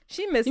young.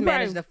 She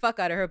mismanaged the fuck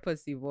out of her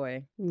pussy,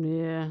 boy.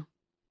 Yeah.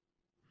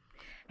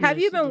 Have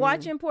you been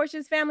watching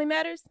Portia's Family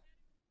Matters?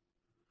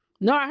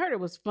 No, I heard it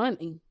was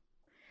funny.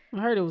 I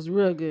heard it was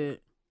real good.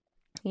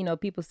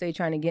 People say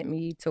trying to get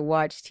me to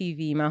watch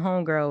TV. My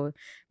homegirl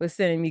was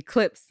sending me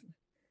clips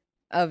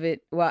of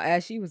it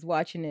as she was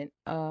watching it.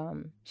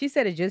 She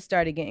said it just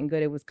started getting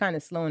good. It was kind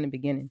of slow in the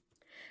beginning.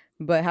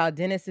 But how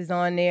Dennis is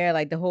on there,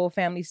 like the whole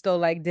family still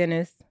like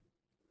Dennis.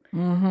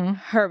 Mm-hmm.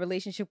 Her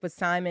relationship with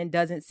Simon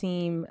doesn't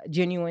seem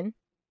genuine.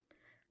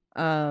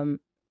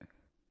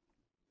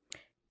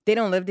 They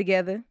don't live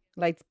together.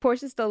 Like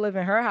Portia still live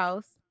in her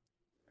house.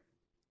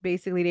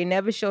 Basically, they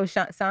never show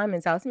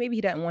Simon's house. Maybe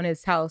he doesn't want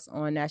his house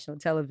on national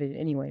television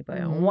anyway.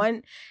 But on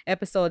one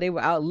episode, they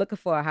were out looking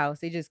for a house.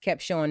 They just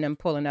kept showing them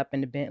pulling up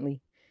in the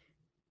Bentley,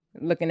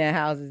 looking at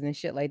houses and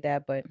shit like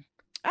that. But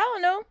I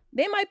don't know.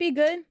 They might be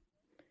good.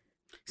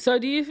 So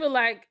do you feel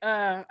like,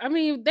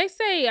 they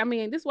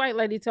say, this white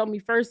lady told me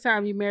first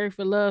time you marry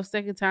for love,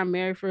 second time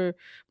marry for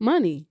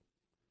money.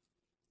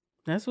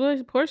 That's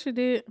what Portia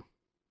did.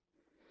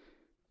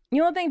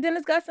 You don't think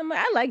Dennis got some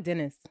money? I like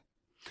Dennis.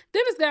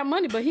 Dennis got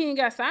money, but he ain't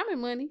got Simon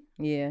money.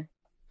 Yeah.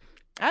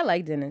 I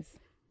like Dennis.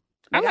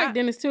 I like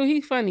Dennis too.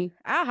 He's funny.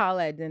 I'll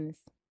holler at Dennis.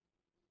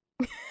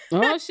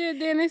 Oh shit,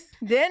 Dennis.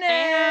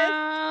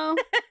 Dennis.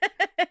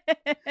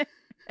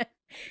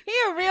 He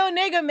a real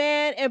nigga,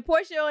 man. And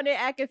Portia on there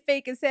acting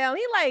fake as hell.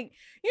 He like,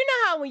 you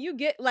know how when you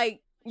get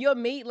like your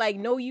mate like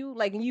know you,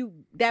 like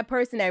that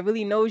person that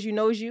really knows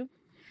you.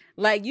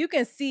 Like you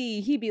can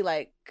see he be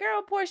like,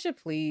 girl, Portia,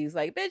 please.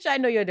 Like, bitch, I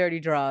know your dirty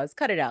draws.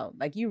 Cut it out.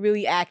 Like you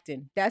really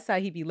acting. That's how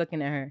he be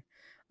looking at her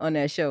on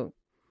that show.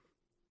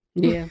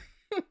 Yeah.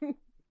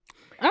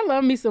 I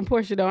love me some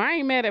Portia though. I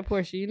ain't mad at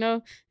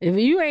Portia, If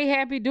you ain't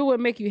happy, do what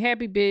make you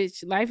happy,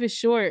 bitch. Life is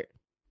short.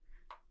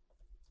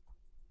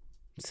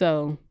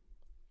 So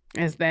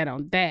that's that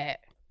on that.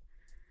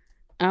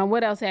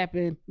 What else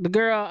happened? The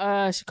girl,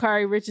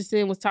 Sha'Carri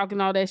Richardson was talking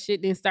all that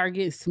shit, then started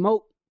getting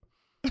smoked.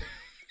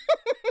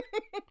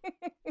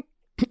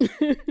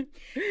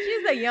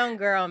 She's a young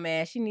girl,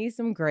 man. She needs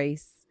some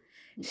grace.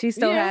 She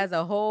still has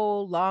a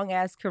whole long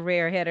ass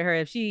career ahead of her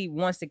if she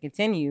wants to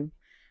continue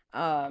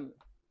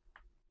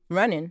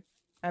running.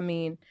 I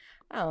mean,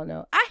 I don't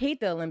know. I hate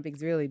the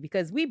Olympics really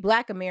because we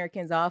Black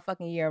Americans all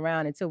fucking year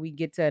round until we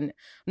get to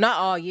not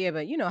all year,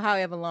 but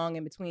however long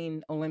in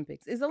between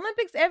Olympics. Is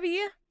Olympics every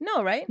year?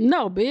 No, right?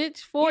 No, bitch.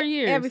 4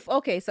 years.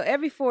 So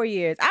every 4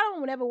 years. I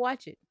don't ever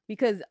watch it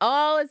because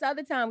all this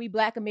other time we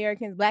Black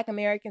Americans,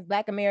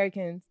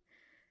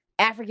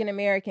 African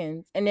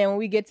Americans, and then when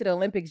we get to the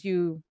Olympics,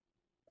 you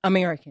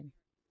American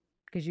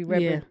because you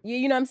represent. Yeah.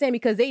 You know what I'm saying?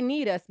 Because they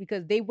need us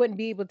because they wouldn't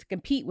be able to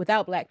compete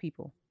without Black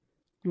people.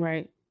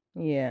 Right.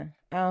 Yeah,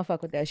 I don't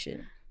fuck with that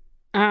shit.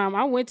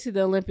 I went to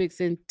the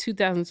Olympics in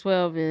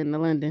 2012 in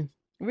London.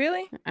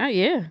 Really?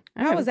 Yeah.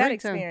 How was that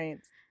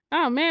experience?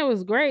 Oh man, it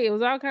was great. It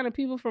was all kind of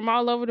people from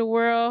all over the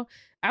world.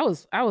 I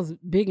was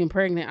big and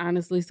pregnant,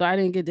 honestly, so I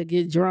didn't get to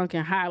get drunk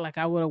and high like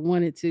I would have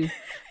wanted to,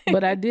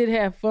 but I did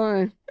have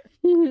fun.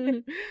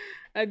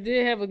 I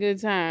did have a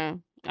good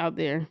time out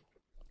there.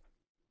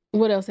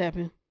 What else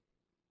happened?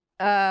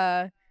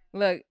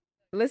 Look,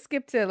 let's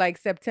skip to like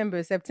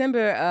September.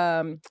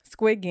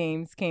 Squid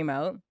Games came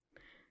out.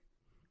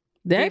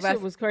 That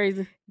shit was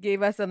crazy.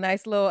 Gave us a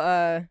nice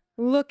little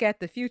look at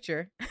the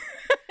future.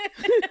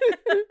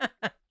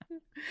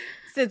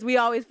 Since we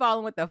always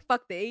follow what the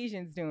fuck the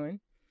Asians doing.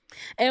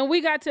 And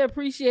we got to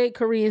appreciate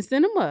Korean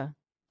cinema.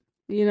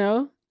 You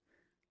know?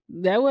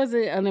 That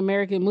wasn't an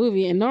American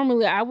movie. And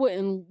normally I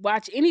wouldn't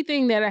watch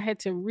anything that I had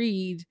to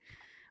read.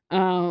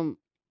 I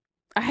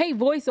hate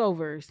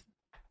voiceovers.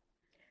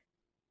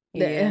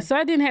 Yeah. So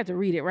I didn't have to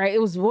read it, right?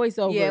 It was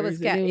voiceovers. Yeah, it was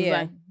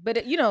like, but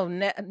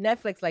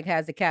Netflix like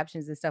has the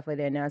captions and stuff like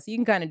that now, so you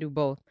can kind of do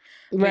both.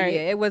 But right?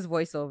 Yeah, it was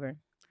voiceover.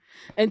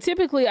 And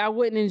typically, I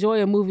wouldn't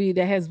enjoy a movie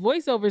that has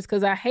voiceovers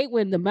because I hate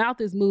when the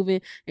mouth is moving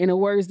and the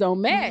words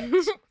don't match.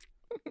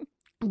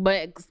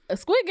 But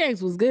Squid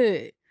Games was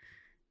good.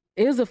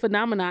 It was a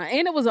phenomenon,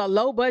 and it was a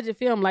low budget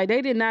film. Like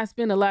they did not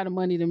spend a lot of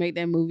money to make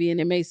that movie, and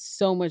it made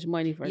so much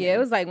money for them. Yeah, it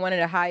was like one of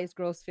the highest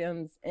gross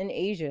films in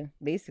Asia,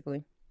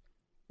 basically.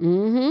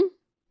 Mm-hmm.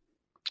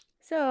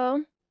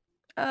 So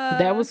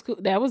that was cool.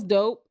 That was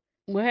dope.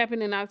 What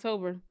happened in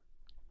October?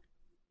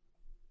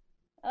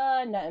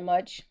 Nothing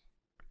much.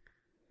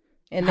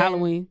 And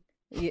Halloween.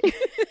 Then,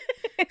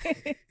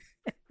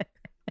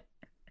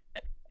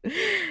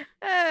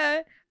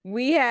 yeah.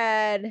 We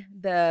had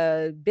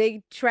the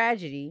big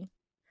tragedy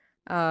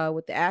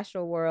with the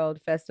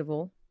Astroworld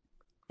Festival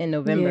in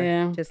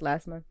November, just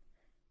last month.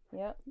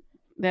 Yep.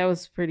 That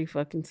was pretty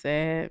fucking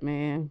sad,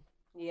 man.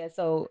 Yeah,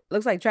 so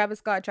looks like Travis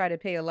Scott tried to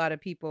pay a lot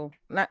of people,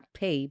 not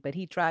pay, but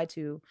he tried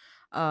to,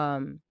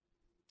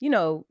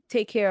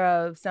 take care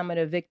of some of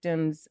the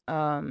victims'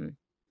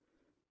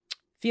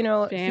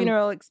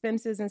 funeral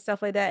expenses and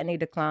stuff like that, and they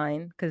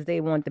declined because they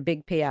want the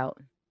big payout.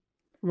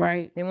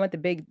 Right. They're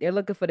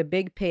looking for the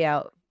big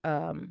payout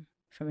from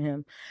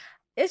him.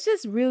 It's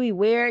just really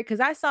weird because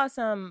I saw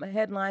some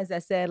headlines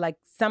that said like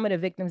some of the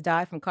victims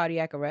died from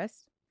cardiac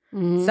arrest.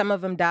 Mm-hmm. Some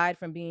of them died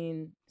from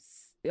being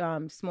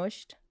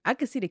smushed. I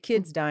could see the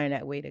kids dying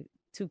that way, the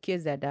 2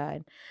 kids that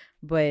died.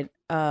 But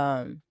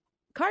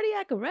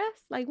cardiac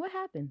arrest? Like, what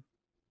happened?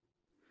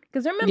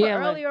 Because remember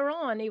earlier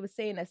on, they were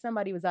saying that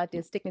somebody was out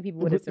there sticking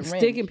people with a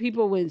syringe. Sticking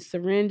people with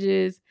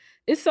syringes.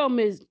 It's so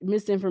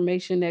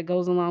misinformation that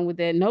goes along with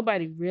that.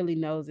 Nobody really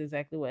knows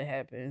exactly what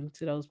happened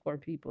to those poor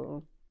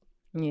people.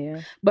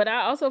 Yeah. But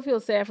I also feel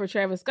sad for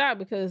Travis Scott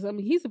because, I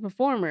mean, he's a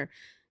performer.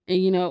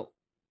 And,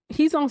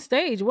 he's on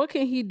stage. What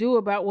can he do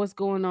about what's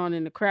going on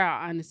in the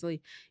crowd,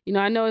 honestly?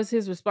 I know it's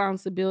his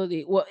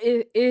responsibility. Well,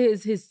 it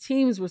is his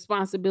team's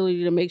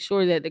responsibility to make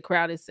sure that the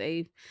crowd is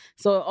safe.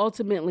 So it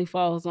ultimately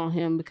falls on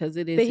him because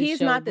it is But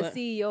he's not the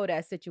CEO of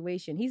that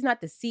situation. He's not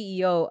the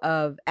CEO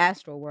of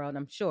Astroworld,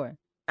 I'm sure.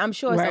 I'm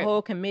sure it's a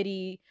whole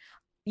committee.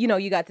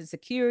 You got the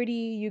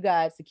security. You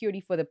got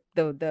security for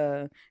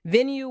the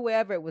venue,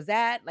 wherever it was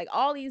at. Like,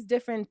 all these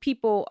different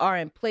people are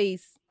in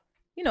place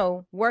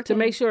working to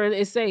make sure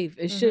it's safe.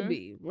 It should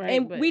be, right?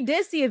 And we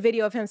did see a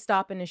video of him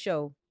stopping the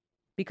show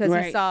because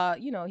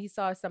he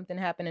saw something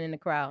happening in the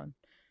crowd.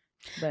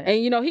 But,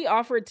 and he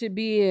offered to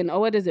be in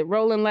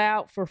Rolling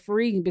Loud for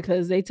free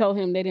because they told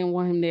him they didn't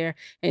want him there,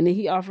 and then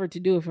he offered to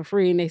do it for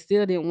free, and they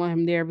still didn't want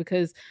him there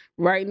because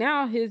right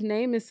now his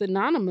name is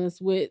synonymous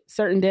with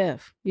certain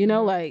death.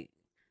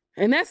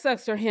 And that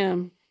sucks for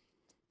him.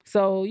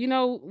 So,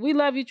 we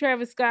love you,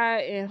 Travis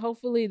Scott, and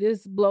hopefully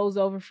this blows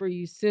over for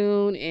you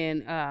soon.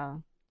 And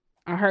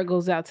our heart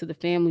goes out to the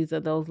families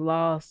of those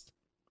lost.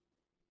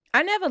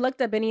 I never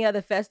looked up any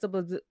other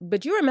festivals,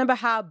 but you remember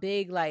how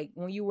big, like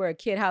when you were a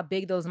kid, how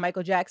big those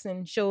Michael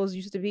Jackson shows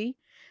used to be?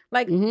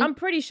 Like, I'm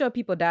pretty sure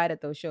people died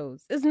at those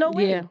shows. There's no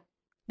way. Yeah.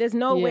 There's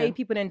no way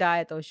people didn't die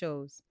at those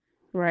shows.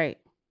 Right.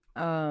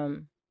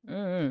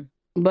 Mm-hmm.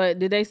 But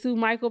did they sue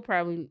Michael?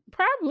 Probably.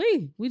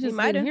 We just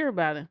didn't hear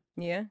about it.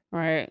 Yeah.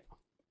 Right.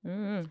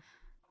 Mm-hmm.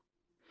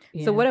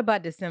 Yeah. So what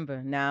about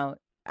December? Now,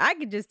 I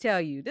could just tell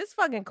you, this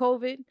fucking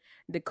COVID,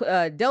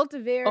 the Delta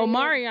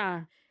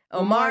variant.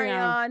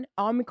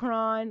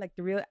 Omicron, like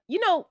the real...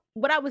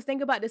 what I was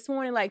thinking about this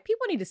morning? Like,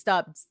 people need to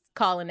stop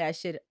calling that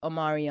shit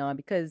Omarion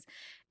because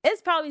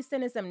it's probably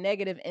sending some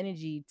negative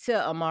energy to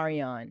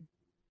Omarion.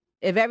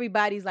 If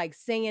everybody's like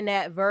saying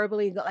that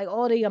verbally, like,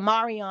 oh, the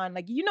Omarion.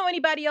 Like,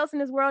 anybody else in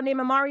this world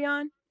named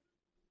Omarion?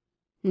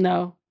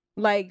 No.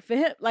 Like, for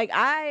him, like,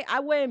 I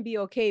wouldn't be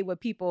okay with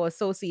people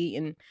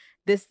associating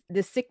this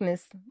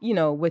sickness,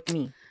 with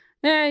me.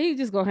 Yeah, he's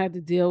just gonna have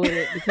to deal with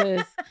it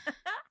because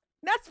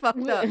that's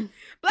fucked up.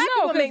 Black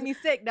people make me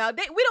sick now.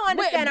 We don't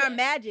understand our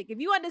magic. If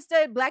you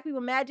understood Black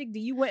people magic,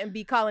 you wouldn't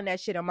be calling that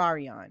shit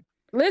Omarion.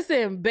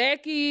 Listen,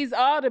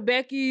 all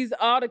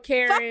the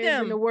Karens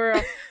in the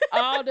world,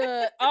 all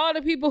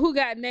the people who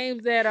got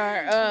names that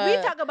are we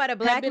talk about a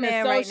Black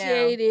man right now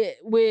associated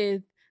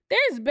with.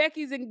 There's Black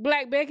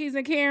Beckys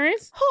and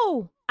Karens.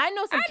 Who? I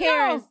know some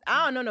Karens.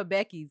 I don't know no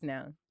Beckys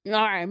now. All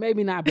right,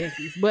 maybe not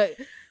Beckys, but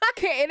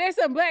there's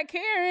some Black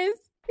Karens,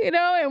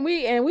 and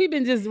we've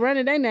been just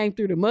running their name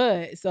through the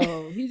mud.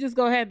 So he's just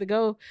gonna have to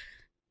go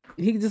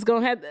He just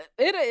gonna have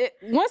it.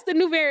 Once the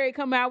new variant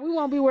come out, we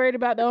won't be worried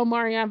about the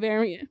Omicron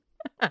variant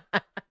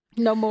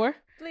no more.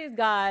 Please,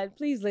 God,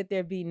 please let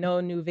there be no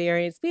new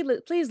variants.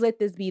 Please let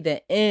this be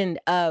the end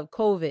of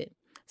COVID,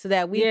 so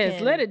that we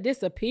can let it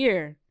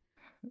disappear.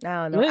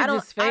 I don't know. I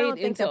don't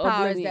think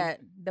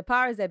the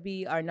powers that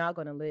be are not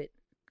going to let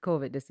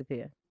COVID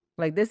disappear.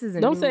 Like, this is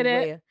a don't new say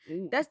way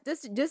that.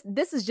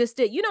 This is just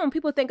it. You know, when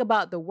people think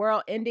about the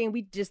world ending,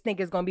 we just think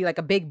it's going to be like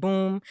a big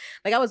boom.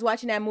 Like, I was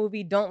watching that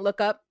movie Don't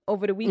Look Up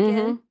over the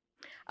weekend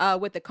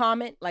with the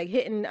comet like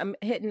hitting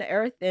the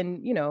earth,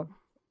 and you know,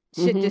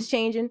 shit just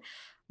changing.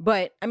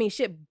 But I mean,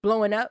 shit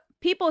blowing up.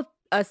 People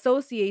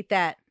associate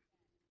that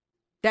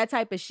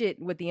type of shit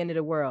with the end of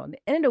the world. The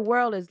end of the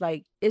world is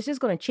like, it's just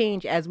going to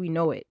change as we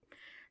know it.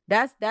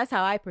 That's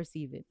how I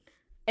perceive it.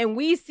 And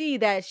we see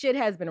that shit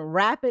has been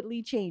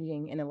rapidly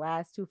changing in the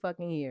last 2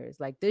 fucking years.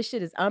 Like, this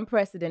shit is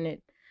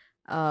unprecedented.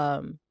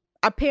 Our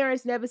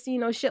parents never seen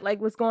no shit like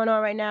what's going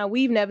on right now.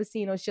 We've never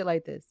seen no shit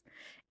like this.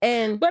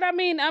 But I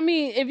mean,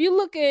 if you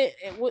look at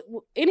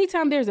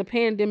anytime there's a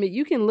pandemic,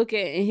 you can look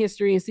at in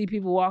history and see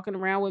people walking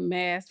around with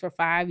masks for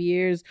 5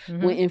 years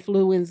when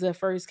influenza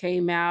first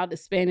came out, the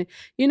Spanish,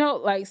 you know,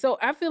 like, so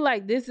I feel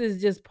like this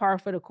is just par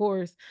for the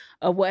course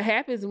of what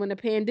happens when a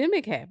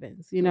pandemic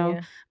happens, you know.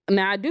 Yeah.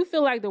 Now, I do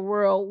feel like the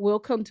world will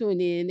come to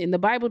an end, and the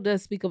Bible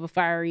does speak of a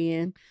fiery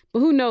end, but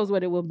who knows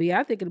what it will be.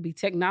 I think it'll be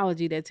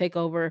technology that take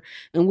over,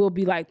 and we'll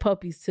be like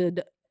puppies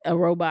to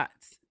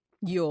robots.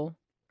 You'll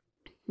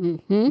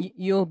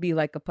be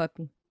like a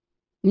puppy.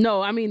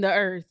 No, I mean the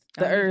earth.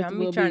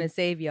 I'm trying to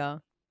save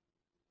y'all.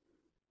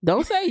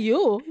 Don't say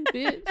you,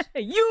 bitch.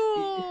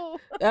 You.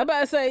 I'm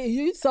about to say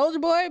you, Soldier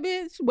Boy,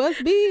 bitch.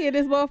 Must be in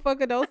this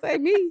motherfucker. Don't say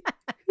me.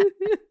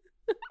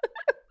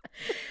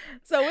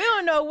 So we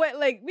don't know what.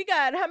 Like, we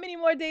got how many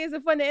more days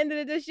before the end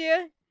of this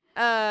year?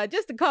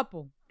 Just a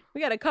couple. We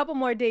got a couple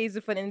more days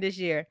before the end of this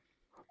year,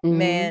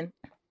 man.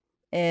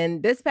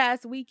 And this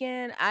past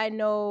weekend, I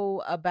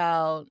know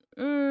about.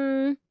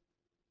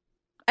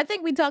 I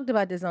think we talked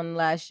about this on the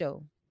last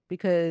show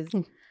because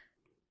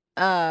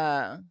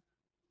I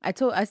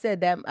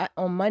said that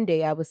on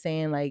Monday I was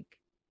saying like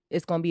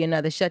it's gonna be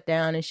another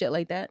shutdown and shit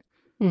like that.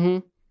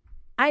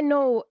 I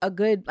know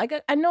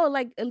I know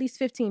like at least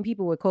 15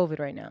 people with COVID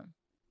right now.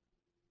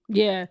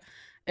 Yeah,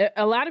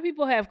 a lot of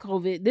people have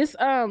COVID.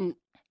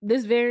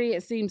 This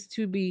variant seems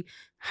to be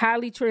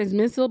highly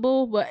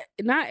transmissible, but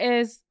not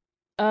as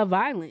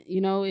violent.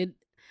 You know,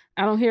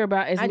 I don't hear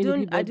about as many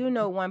people. I do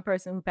know one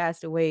person who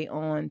passed away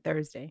on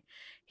Thursday.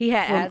 He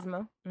had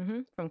asthma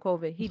from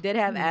COVID. He did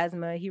have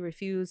asthma. He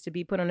refused to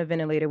be put on a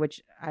ventilator,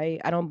 which I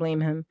don't blame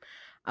him.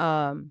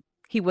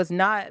 He was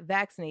not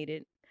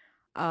vaccinated,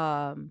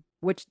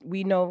 which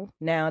we know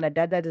now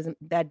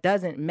that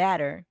doesn't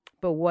matter.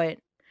 But what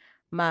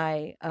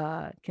my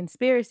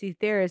conspiracy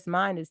theorist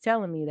mind is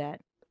telling me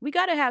that we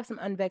got to have some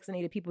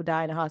unvaccinated people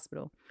die in the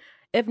hospital.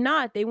 If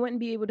not, they wouldn't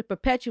be able to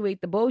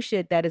perpetuate the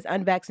bullshit that is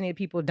unvaccinated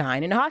people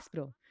dying in the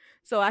hospital.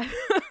 So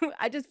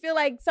I just feel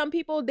like some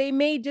people, they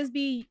may just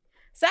be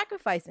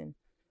sacrificing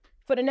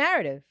for the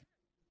narrative.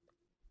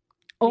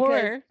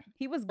 Or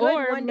he was good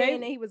one day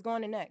and then he was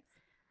gone the next.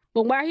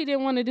 But why he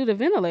didn't want to do the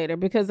ventilator?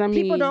 Because I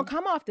mean, people don't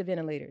come off the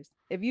ventilators.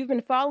 If you've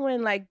been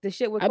following like the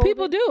shit with COVID,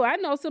 people do. I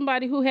know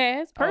somebody who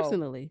has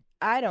personally.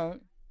 I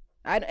don't.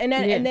 And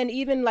then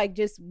even like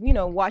just, you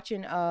know,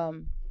 watching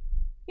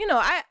you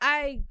know,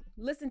 I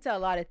listen to a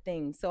lot of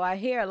things, so I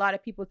hear a lot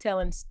of people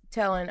telling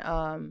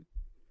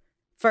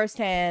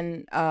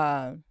firsthand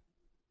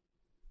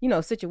you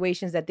know,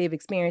 situations that they've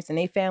experienced in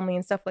their family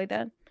and stuff like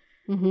that.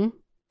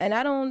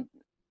 And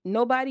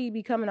nobody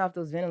be coming off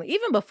those ventilators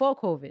even before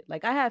COVID.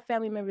 Like, I have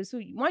family members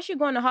who once you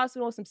go in the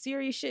hospital on some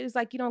serious shit, it's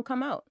like you don't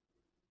come out.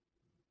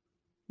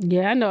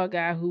 Yeah, I know a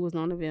guy who was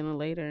on the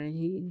ventilator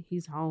and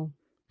he's home.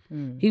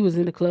 He was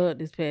in the club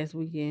this past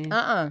weekend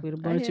with a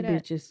bunch of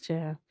bitches,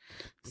 child.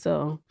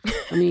 So,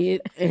 I mean,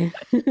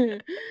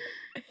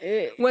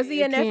 was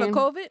he in there for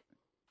COVID?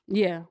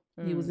 Yeah,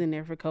 he was in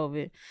there for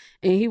COVID.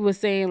 And he was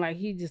saying, like,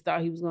 he just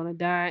thought he was going to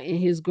die. And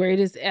his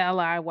greatest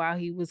ally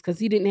because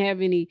he didn't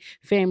have any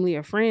family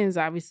or friends,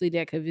 obviously,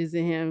 that could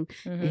visit him.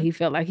 And he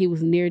felt like he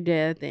was near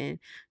death. And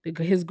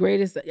his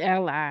greatest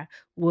ally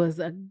was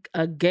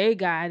a gay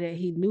guy that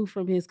he knew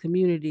from his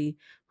community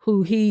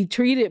who he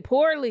treated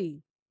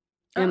poorly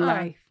in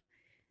life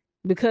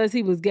because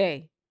he was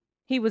gay.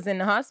 He was in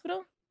the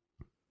hospital?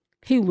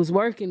 He was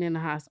working in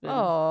the hospital.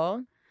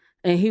 Oh.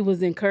 And he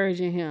was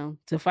encouraging him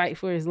to fight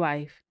for his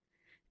life.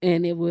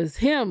 And it was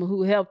him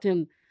who helped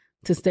him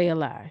to stay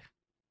alive.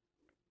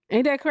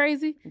 Ain't that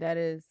crazy? That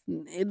is.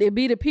 It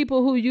be the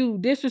people who you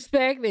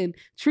disrespect and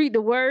treat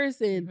the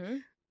worst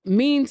and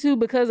mean to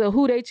because of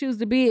who they choose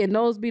to be. And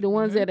those be the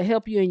ones that'll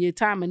help you in your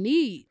time of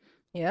need.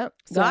 Yep.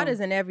 So, God is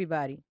in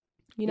everybody.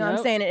 You know what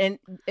I'm saying? And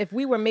if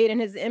we were made in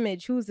his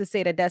image, who's to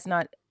say that that's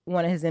not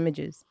one of his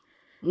images?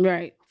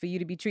 Right. For you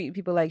to be treating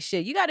people like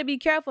shit. You got to be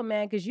careful,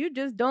 man, because you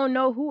just don't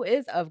know who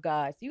is of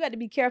God. So you got to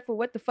be careful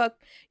what the fuck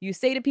you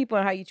say to people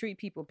and how you treat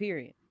people,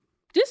 period.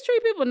 Just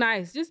treat people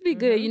nice. Just be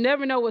good. You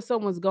never know what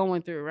someone's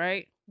going through,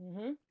 right?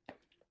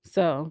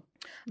 So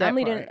I'm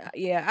leading.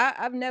 Yeah,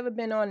 I've never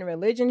been on the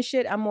religion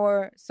shit. I'm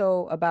more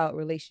so about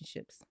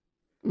relationships.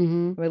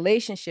 Mm-hmm.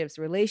 Relationships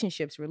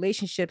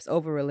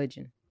over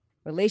religion.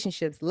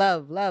 Relationships,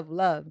 love.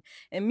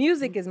 And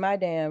music is my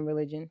damn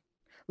religion.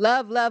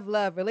 Love.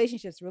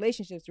 Relationships for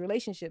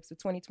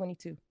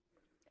 2022.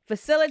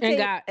 Facilitate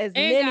God, as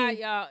many. God,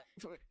 y'all.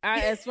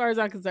 As far as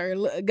I'm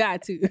concerned,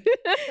 God too.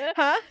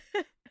 Huh?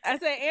 I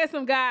said, and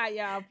some God,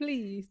 y'all,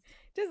 please.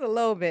 Just a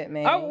little bit,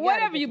 man. Or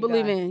whatever you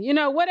believe in. You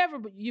know,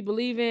 whatever you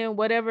believe in,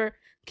 whatever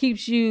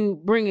keeps you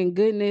bringing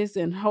goodness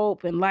and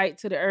hope and light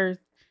to the earth,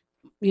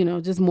 you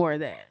know, just more of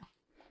that.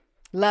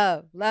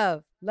 Love. For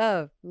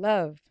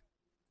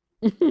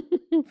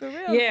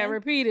real. Yeah, man.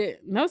 Repeat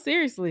it. No,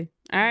 seriously.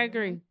 I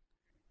agree.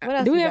 What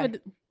else do we you have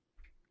got?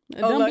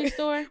 a dumb bitch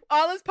story?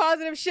 All this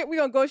positive shit, we're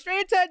going to go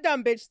straight into a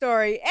dumb bitch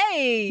story.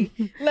 Hey,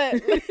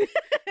 let's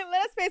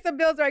pay some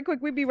bills right quick.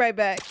 We'll be right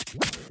back.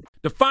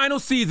 The final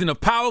season of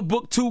Power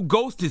Book 2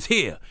 Ghost is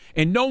here,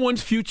 and no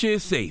one's future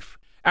is safe.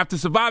 After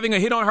surviving a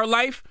hit on her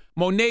life,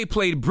 Monet,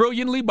 played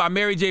brilliantly by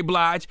Mary J.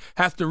 Blige,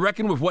 has to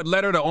reckon with what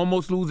led her to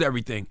almost lose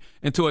everything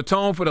and to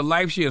atone for the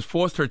life she has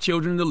forced her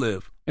children to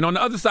live. And on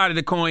the other side of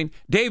the coin,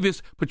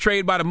 Davis,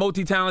 portrayed by the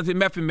multi-talented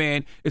Method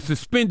Man, is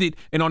suspended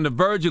and on the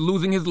verge of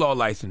losing his law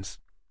license.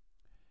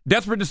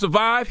 Desperate to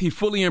survive, he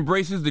fully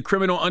embraces the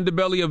criminal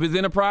underbelly of his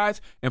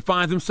enterprise and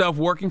finds himself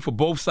working for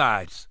both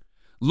sides,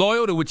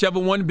 loyal to whichever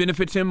one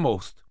benefits him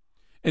most.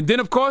 And then,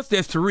 of course,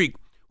 there's Tariq,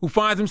 who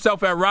finds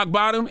himself at rock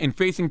bottom and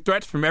facing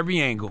threats from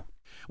every angle.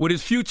 With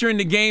his future in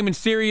the game in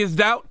serious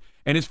doubt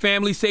and his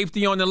family's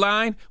safety on the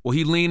line, will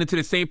he lean into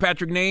the St.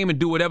 Patrick name and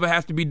do whatever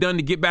has to be done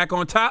to get back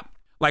on top?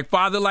 Like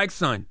father, like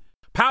son.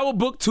 Power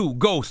Book 2,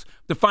 Ghost,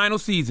 the final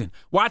season.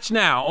 Watch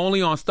now,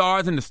 only on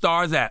Stars and the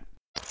Stars app.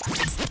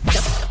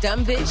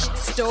 Dumb bitch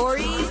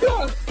story.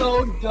 You're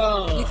so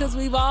dumb. Because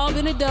we've all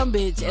been a dumb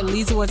bitch at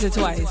least once or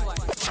twice.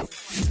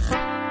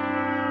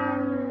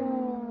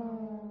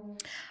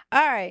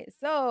 All right,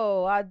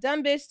 so our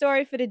dumb bitch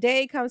story for the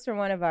day comes from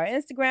one of our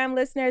Instagram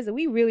listeners, and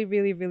we really,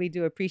 really, really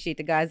do appreciate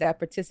the guys that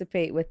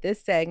participate with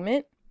this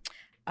segment.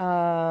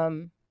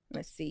 Let's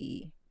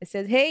see. It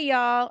says, "Hey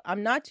y'all,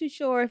 I'm not too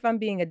sure if I'm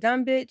being a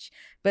dumb bitch,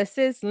 but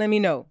sis, let me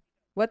know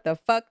what the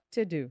fuck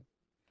to do.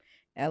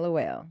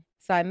 LOL.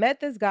 So I met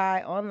this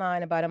guy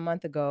online about a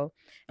month ago,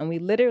 and we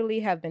literally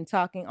have been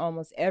talking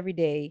almost every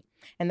day.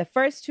 And the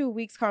first 2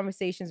 weeks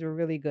conversations were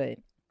really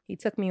good. He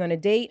took me on a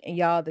date, and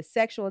y'all, the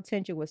sexual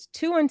attention was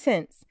too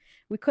intense.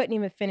 We couldn't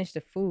even finish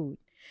the food.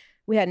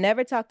 We had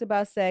never talked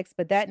about sex,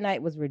 but that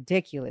night was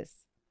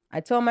ridiculous.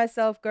 I told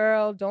myself,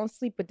 girl, don't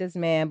sleep with this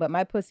man, but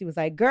my pussy was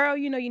like, girl,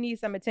 you know you need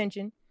some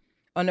attention.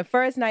 On the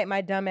first night,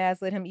 my dumb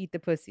ass let him eat the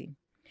pussy.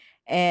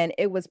 And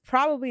it was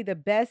probably the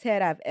best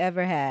head I've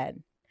ever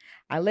had.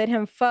 I let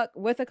him fuck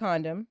with a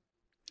condom.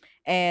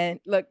 And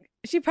look,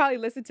 she probably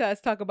listened to us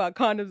talk about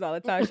condoms all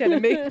the time. She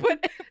had to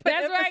put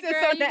That's right,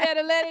 girl. You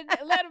better let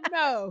him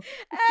know.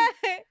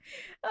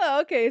 Oh,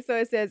 okay. So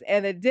it says,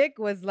 and the dick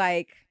was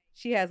like,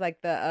 she has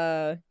like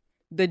the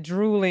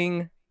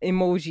drooling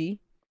emoji.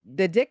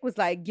 The dick was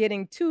like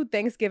getting 2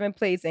 Thanksgiving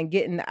plates and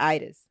getting the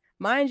itis.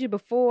 Mind you,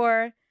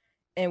 before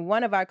in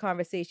one of our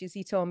conversations,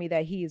 he told me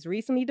that he is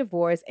recently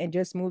divorced and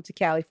just moved to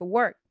Cali for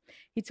work.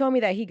 He told me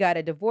that he got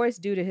a divorce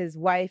due to his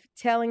wife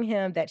telling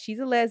him that she's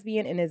a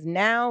lesbian and is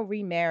now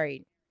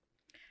remarried.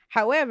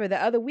 However,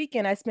 the other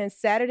weekend, I spent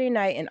Saturday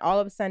night and all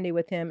of Sunday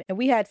with him, and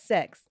we had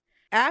sex.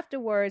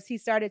 Afterwards, he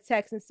started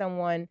texting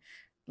someone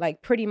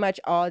like pretty much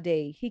all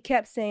day. He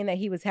kept saying that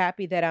he was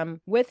happy that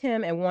I'm with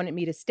him and wanted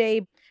me to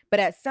stay, but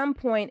at some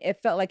point, it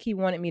felt like he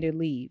wanted me to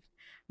leave.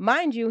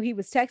 Mind you, he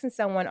was texting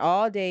someone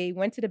all day,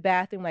 went to the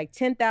bathroom like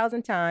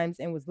 10,000 times,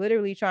 and was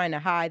literally trying to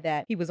hide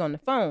that he was on the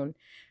phone.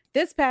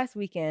 This past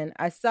weekend,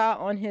 I saw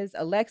on his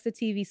Alexa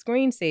TV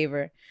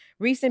screensaver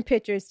recent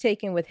pictures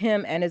taken with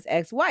him and his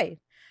ex-wife.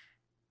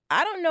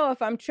 I don't know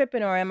if I'm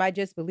tripping or am I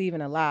just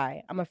believing a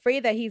lie. I'm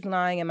afraid that he's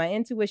lying, and my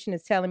intuition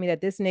is telling me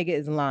that this nigga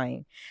is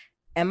lying.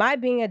 Am I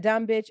being a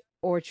dumb bitch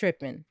or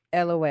tripping?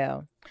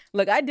 LOL.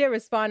 Look, I did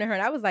respond to her,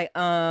 and I was like,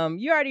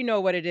 you already know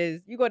what it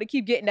is. You going to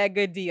keep getting that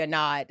good D or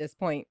not at this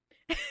point?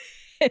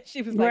 And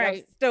she was like,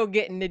 right. I'm still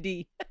getting the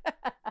D.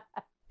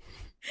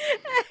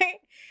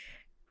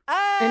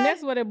 And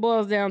that's what it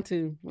boils down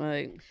to.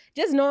 Like,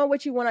 just knowing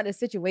what you want out of the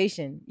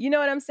situation. You know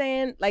what I'm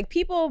saying? Like,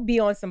 people be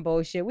on some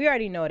bullshit. We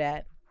already know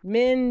that.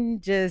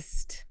 Men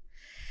just,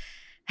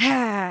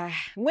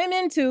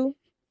 women too.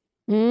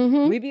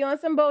 Mm-hmm. We be on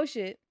some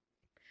bullshit.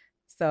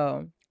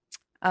 So,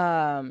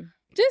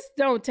 just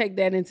don't take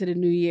that into the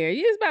new year.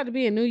 It's about to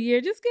be a new year.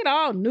 Just get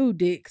all new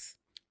dicks.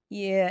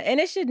 Yeah, and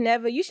you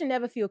should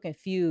never feel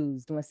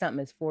confused when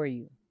something is for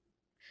you.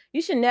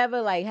 You should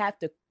never like have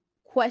to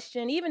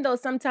question, even though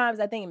sometimes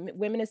I think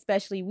women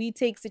especially, we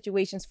take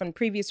situations from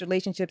previous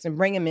relationships and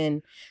bring them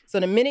in.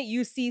 So the minute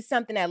you see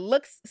something that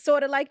looks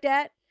sort of like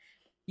that,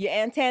 your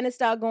antennas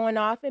start going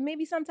off, and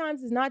maybe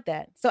sometimes it's not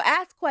that. So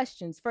ask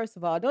questions, first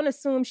of all. Don't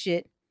assume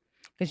shit,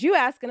 because you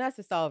asking us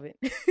to solve it.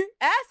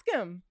 Ask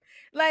him.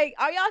 Like,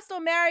 are y'all still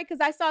married?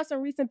 Because I saw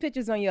some recent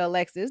pictures on your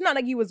Alexa. It's not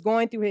like you was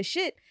going through his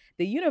shit.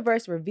 The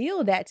universe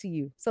revealed that to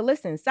you. So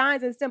listen,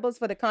 signs and symbols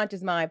for the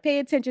conscious mind. Pay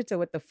attention to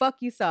what the fuck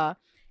you saw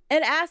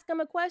and ask him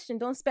a question.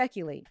 Don't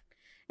speculate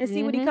and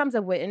see what he comes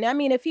up with. And I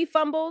mean, if he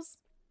fumbles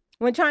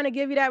when trying to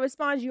give you that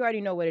response, you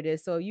already know what it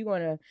is. So you're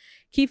going to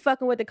keep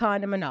fucking with the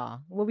condom and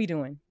all. What we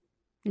doing?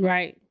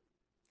 Right.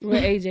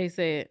 What AJ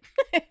said.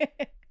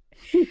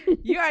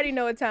 You already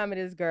know what time it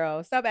is,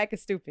 girl. Stop acting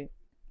stupid.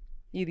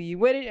 Either you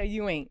with it or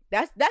you ain't.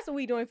 That's what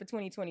we doing for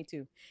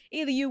 2022.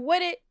 Either you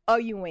with it or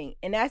you ain't.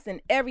 And that's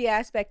in every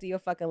aspect of your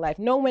fucking life.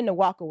 Know when to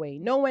walk away.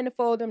 Know when to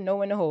fold them. Know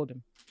when to hold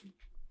them.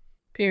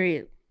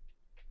 Period.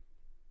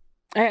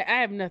 I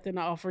have nothing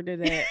to offer to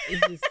that.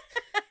 It's just...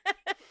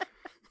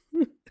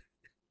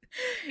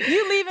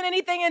 You leaving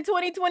anything in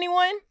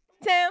 2021,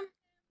 Tim?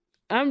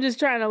 I'm just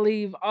trying to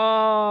leave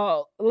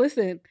all...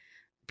 Listen,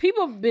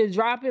 people been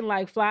dropping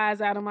like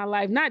flies out of my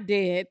life. Not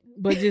dead,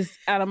 but just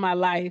out of my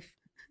life.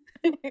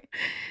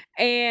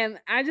 And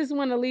I just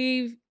want to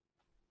leave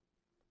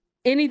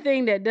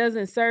anything that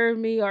doesn't serve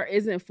me or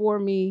isn't for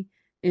me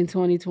in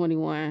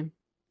 2021.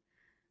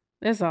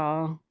 That's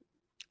all.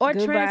 Or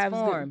good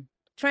transform.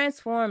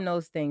 Transform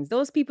those things.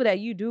 Those people that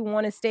you do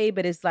want to stay,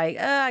 but it's like,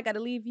 I got to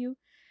leave you.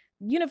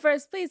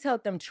 Universe, please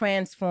help them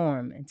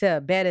transform into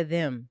a better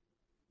them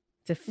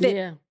to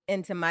fit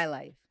into my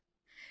life.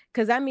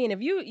 Because I mean,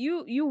 if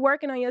you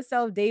working on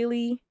yourself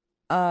daily,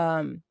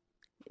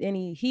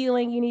 any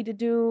healing you need to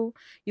do,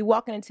 you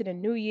walking into the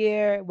new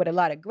year with a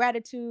lot of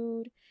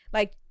gratitude.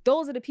 Like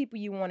those are the people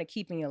you want to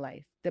keep in your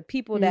life. The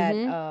people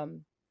that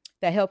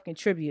help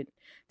contribute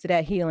to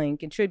that healing,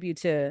 contribute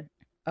to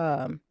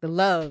the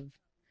love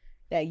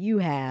that you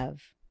have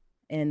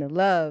and the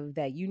love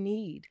that you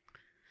need.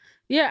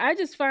 Yeah, I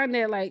just find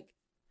that like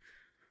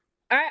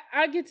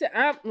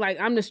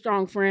I'm the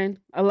strong friend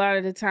a lot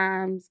of the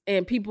times,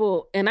 and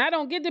I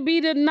don't get to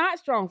be the not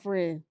strong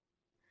friend.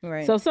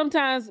 Right. So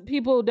sometimes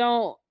people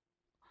don't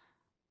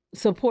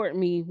support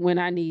me when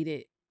I need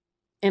it.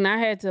 And I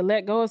had to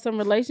let go of some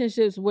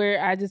relationships where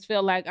I just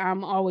felt like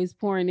I'm always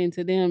pouring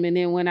into them. And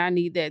then when I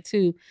need that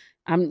too,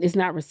 it's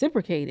not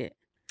reciprocated.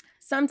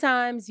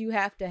 Sometimes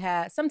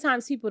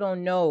sometimes people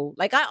don't know.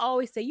 Like I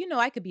always say,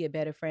 I could be a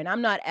better friend.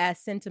 I'm not as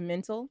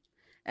sentimental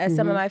as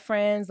some of my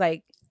friends.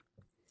 Like,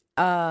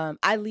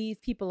 I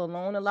leave people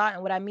alone a lot.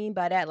 And what I mean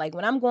by that, like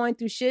when I'm going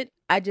through shit,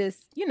 I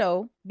just,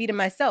 be to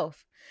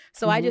myself.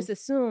 So I just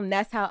assume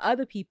that's how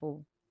other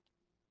people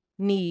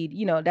need,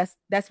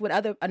 that's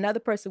what another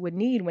person would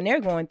need when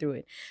they're going through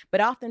it.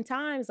 But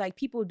oftentimes, like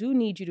people do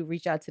need you to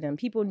reach out to them.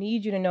 People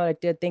need you to know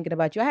that they're thinking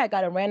about you. I had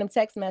got a random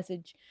text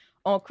message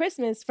on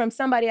Christmas from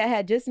somebody I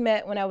had just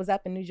met when I was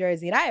up in New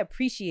Jersey. And I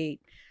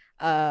appreciate,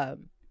 I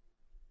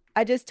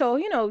just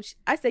told,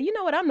 I said, you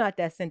know what? I'm not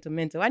that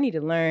sentimental. I need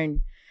to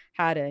learn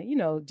how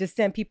to, just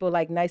send people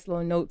like nice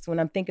little notes when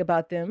I'm thinking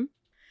about them.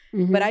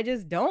 But I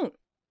just don't.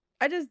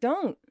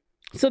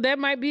 So that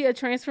might be a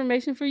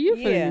transformation for you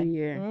for the new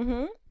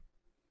year.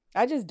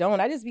 I just don't.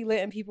 I just be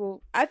letting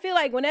people. I feel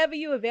like whenever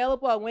you're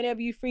available or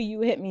whenever you're free, you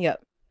hit me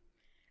up.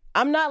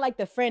 I'm not like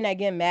the friend that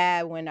get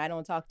mad when I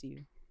don't talk to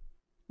you.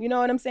 You know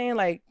what I'm saying?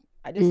 Like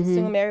I just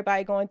assume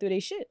everybody going through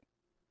their shit.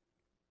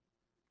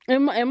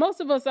 And most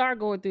of us are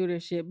going through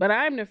this shit. But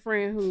I'm the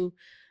friend who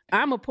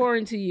I'm a pour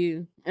into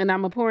you and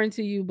I'm a pour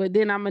into you, but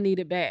then I'm gonna need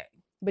it back.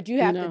 But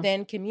you have to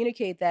then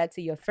communicate that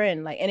to your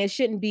friend, like, and it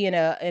shouldn't be in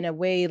a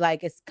way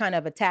like it's kind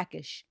of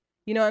attackish.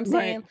 You know what I'm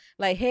saying? Right.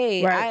 Like,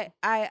 hey,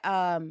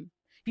 I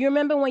you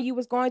remember when you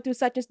was going through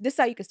such and this is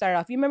how you can start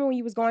off. You remember when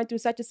you was going through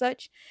such and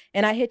such,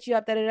 and I hit you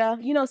up,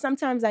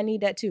 sometimes I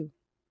need that too.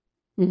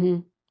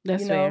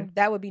 That's fair.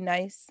 That would be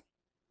nice.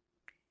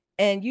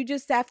 And you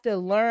just have to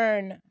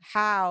learn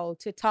how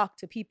to talk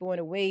to people in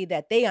a way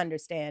that they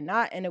understand,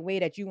 not in a way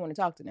that you want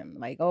to talk to them.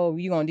 Like, oh,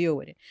 you're going to deal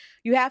with it.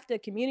 You have to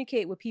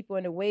communicate with people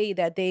in a way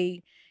that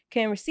they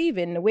can receive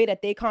it, in a way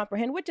that they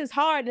comprehend, which is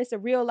hard. And it's a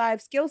real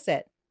life skill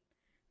set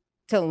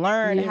to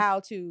learn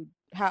how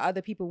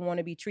other people want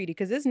to be treated.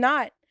 Because it's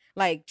not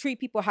like treat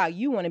people how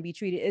you want to be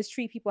treated. It's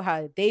treat people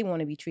how they want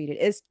to be treated.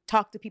 It's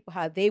talk to people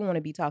how they want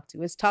to be talked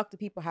to. It's talk to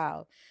people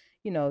how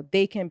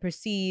they can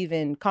perceive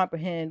and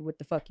comprehend what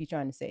the fuck you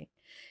trying to say.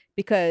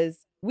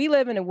 Because we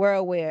live in a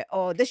world where,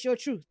 this your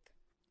truth.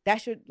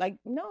 That's your,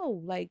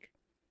 no,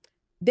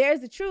 there's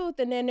the truth.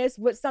 And then there's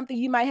something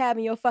you might have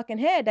in your fucking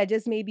head that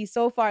just may be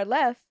so far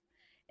left.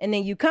 And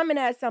then you coming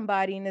at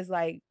somebody and it's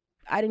like,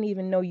 I didn't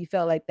even know you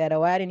felt like that.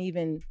 Or I didn't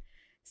even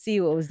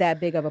see what was that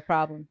big of a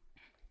problem.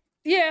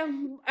 Yeah,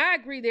 I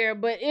agree there.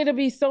 But it'll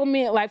be so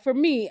mean. Like for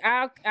me,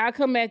 I'll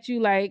come at you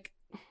like,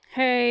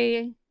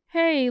 hey,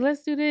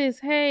 let's do this.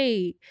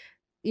 Hey,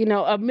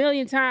 a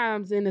million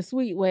times in a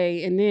sweet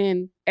way. And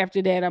then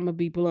after that, I'm going to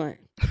be blunt.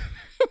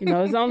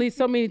 It's only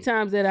so many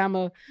times that I'm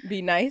going to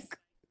be nice.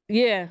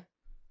 Yeah.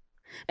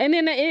 And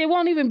then it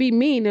won't even be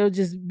mean. It'll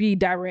just be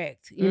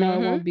direct. It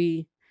won't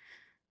be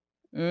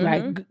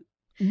like,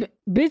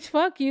 bitch,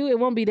 fuck you. It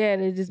won't be that.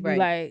 It'll just be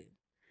like,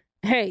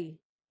 hey,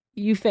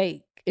 you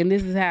fake. And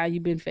this is how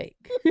you've been fake.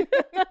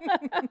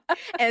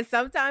 And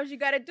sometimes you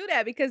got to do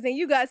that because then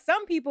you got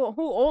some people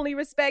who only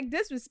respect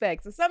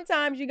disrespect. So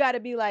sometimes you got to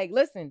be like,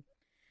 listen,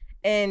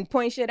 and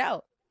point shit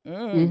out.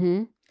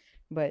 Mm-hmm.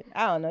 But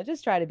I don't know.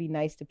 Just try to be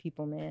nice to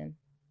people, man.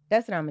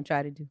 That's what I'm gonna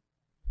try to do.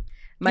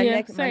 My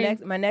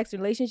next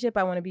relationship,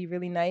 I want to be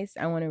really nice.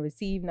 I want to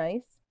receive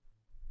nice.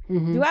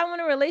 Mm-hmm. Do I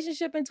want a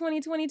relationship in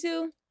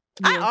 2022?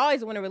 Yeah. I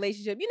always want a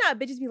relationship. You know how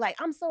bitches be like,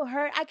 I'm so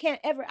hurt.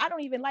 I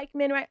don't even like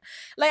men, right?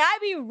 Like, I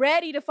be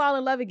ready to fall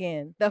in love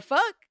again. The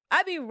fuck?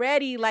 I be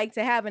ready, like,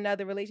 to have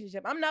another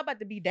relationship. I'm not about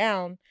to be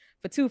down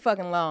for too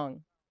fucking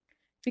long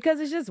because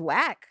it's just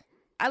whack.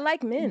 I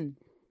like men.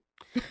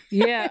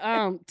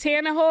 Yeah,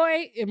 Tanner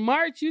Hoy, in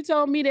March, you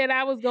told me that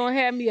I was going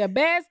to have me a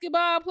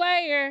basketball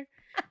player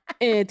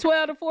in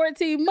 12 to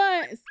 14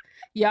 months.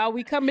 Y'all,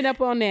 we coming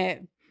up on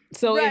that.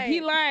 So if he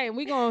lying,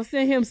 we going to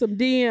send him some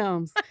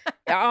DMs.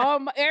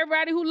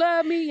 Everybody who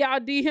love me, y'all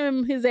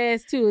DM his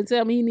ass too and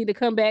tell me he need to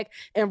come back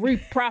and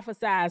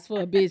re-prophesize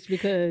for a bitch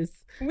because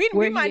we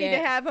might need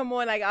to have him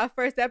on like our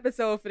first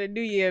episode for the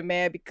new year,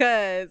 man,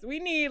 because we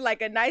need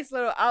like a nice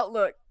little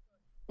outlook.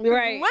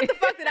 Right. What the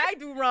fuck did I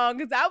do wrong?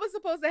 Because I was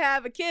supposed to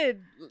have a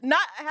kid.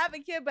 Not have a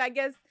kid, but I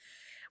guess,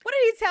 what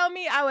did he tell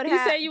me I would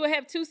have? He said you would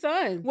have 2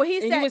 sons. Well, he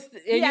said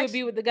you would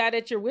be with the guy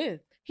that you're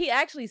with. He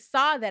actually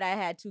saw that I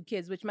had 2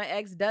 kids, which my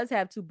ex does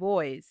have 2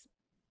 boys.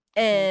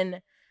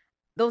 And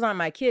those aren't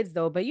my kids,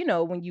 though. But, you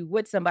know, when you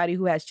with somebody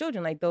who has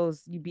children like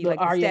those, you be like,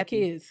 are your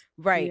kids.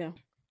 Right. Yeah.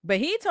 But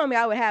he told me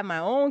I would have my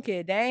own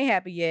kid. They ain't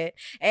happy yet.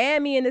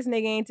 And me and this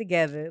nigga ain't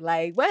together.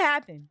 Like, what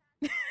happened?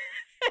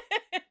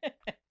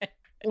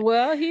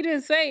 Well, he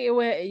didn't say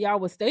y'all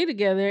would stay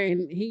together,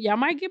 and y'all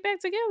might get back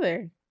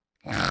together.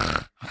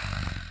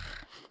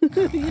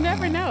 You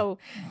never know.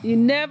 You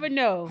never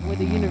know what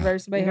the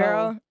universe may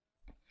hold.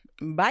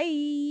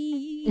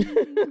 Bye.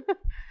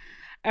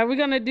 Are we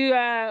gonna do?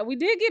 We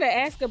did get an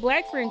Ask a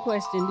Black Friend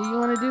question. Do you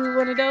want to do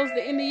one of those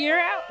to end the year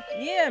out?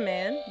 Yeah,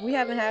 man. We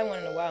haven't had one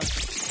in a while.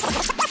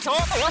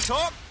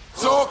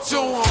 Talk to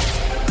him.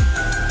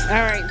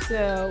 All right,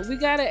 so we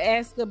got to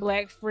Ask a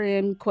Black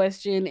Friend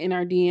question in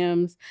our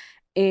DMs.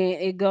 And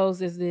it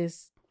goes as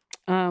this.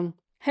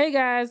 Hey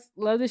guys,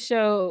 love the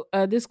show.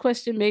 This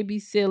question may be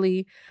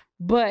silly,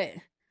 but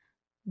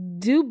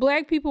do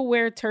Black people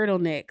wear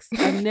turtlenecks?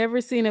 I've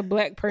never seen a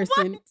Black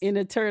person in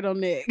a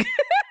turtleneck.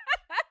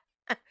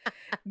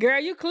 Girl,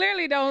 you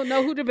clearly don't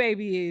know who the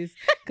baby is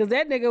because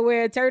that nigga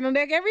wear a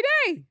turtleneck every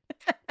day.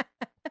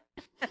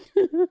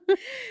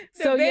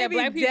 So yeah,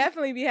 Black people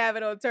definitely be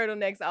having on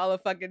turtlenecks all the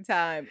fucking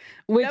time.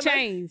 With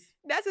chains.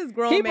 That's his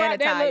grown man attire. He brought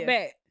that look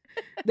back.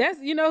 That's,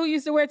 you know who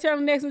used to wear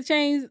turtlenecks and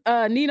chains?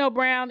 Nino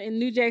Brown in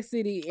New Jack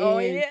City. And oh,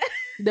 yeah.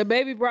 The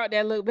baby brought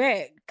that look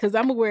back because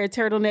I'm going to wear a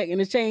turtleneck and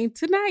a chain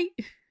tonight.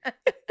 I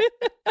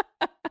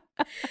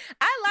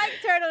like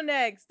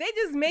turtlenecks. They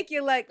just make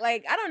you like,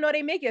 I don't know,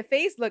 they make your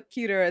face look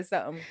cuter or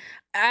something.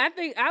 I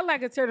think I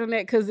like a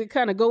turtleneck because it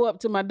kind of go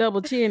up to my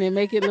double chin and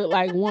make it look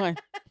like one.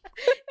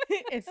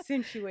 Not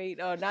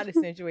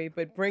accentuate,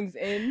 but brings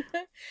in.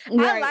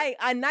 Right. I like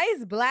a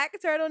nice black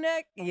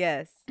turtleneck.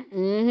 Yes.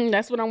 Mm-hmm.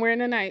 That's what I'm wearing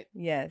tonight.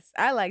 Yes.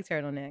 I like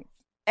turtlenecks.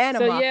 And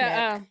a mock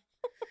neck.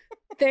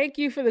 Thank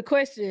you for the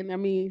question. I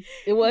mean,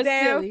 it was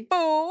damn silly.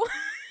 Fool.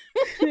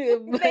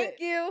 Thank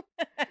you.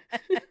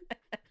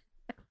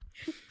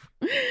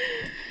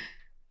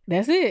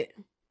 That's it.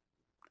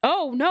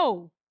 Oh,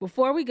 no.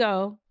 Before we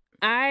go,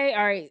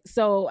 I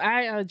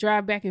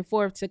drive back and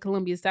forth to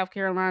Columbia, South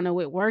Carolina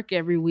with work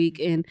every week.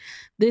 And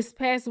this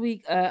past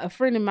week, a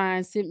friend of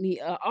mine sent me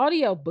an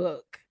audio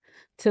book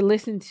to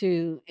listen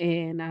to.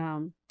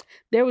 And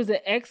there was an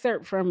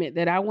excerpt from it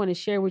that I want to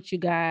share with you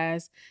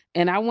guys.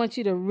 And I want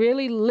you to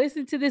really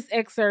listen to this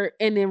excerpt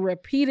and then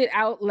repeat it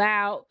out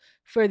loud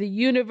for the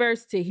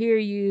universe to hear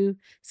you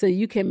so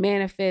you can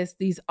manifest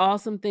these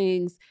awesome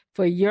things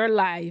for your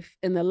life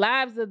and the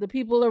lives of the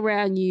people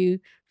around you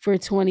for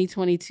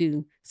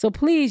 2022. So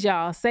please,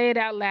 y'all, say it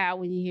out loud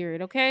when you hear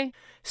it, okay?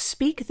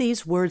 Speak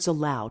these words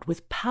aloud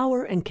with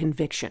power and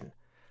conviction.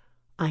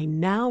 I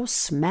now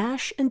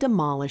smash and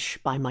demolish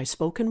by my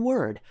spoken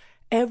word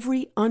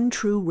every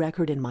untrue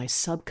record in my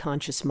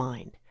subconscious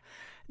mind.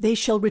 They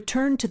shall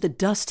return to the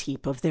dust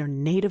heap of their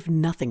native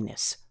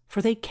nothingness,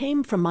 for they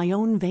came from my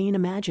own vain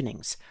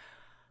imaginings.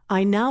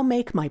 I now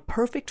make my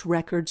perfect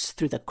records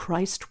through the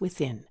Christ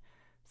within,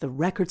 the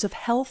records of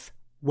health,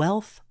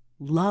 wealth,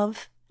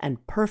 love,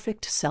 and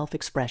perfect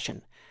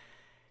self-expression.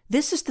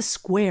 This is the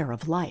square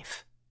of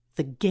life,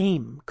 the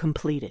game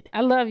completed.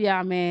 I love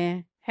y'all,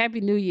 man.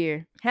 Happy New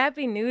Year.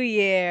 Happy New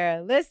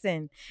Year.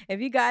 Listen, if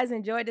you guys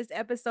enjoyed this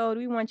episode,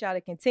 we want y'all to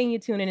continue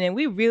tuning in.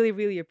 We really,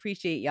 really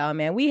appreciate y'all,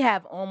 man. We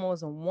have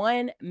almost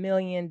 1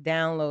 million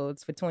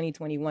downloads for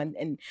 2021.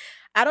 And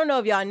I don't know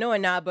if y'all know or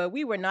not, but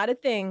we were not a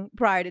thing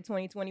prior to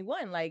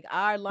 2021. Like,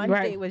 our launch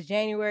date was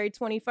January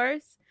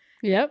 21st.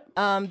 Yep.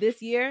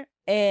 This year.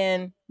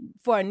 And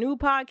for a new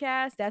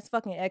podcast, that's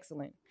fucking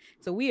excellent.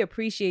 So we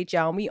appreciate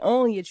y'all. And we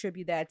only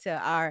attribute that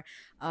to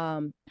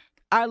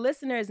our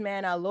listeners,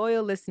 man, our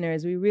loyal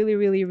listeners. We really,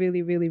 really,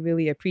 really, really,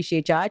 really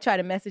appreciate y'all. I try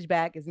to message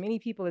back as many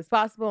people as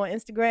possible on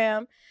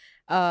Instagram.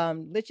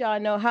 Let y'all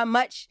know how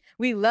much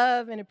we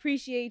love and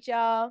appreciate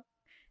y'all.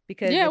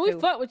 Because we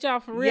fuck with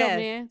y'all for real,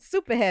 man.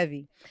 Super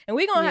heavy. And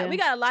we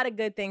got a lot of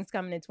good things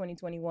coming in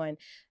 2021.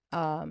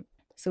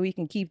 So we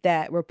can keep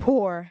that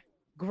rapport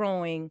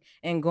growing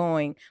and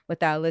going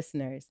with our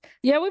listeners.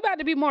 Yeah, we about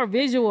to be more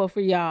visual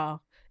for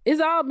y'all. It's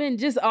all been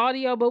just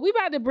audio, but we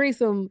about to bring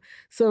some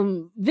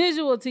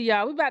visual to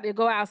y'all. We about to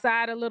go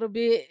outside a little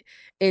bit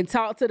and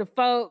talk to the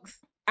folks.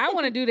 I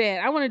want to do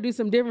that. I want to do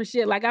some different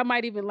shit. Like I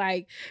might even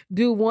like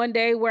do one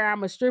day where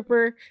I'm a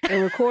stripper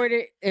and record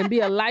it and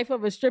be a life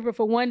of a stripper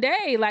for one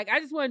day. Like I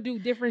just want to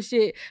do different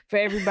shit for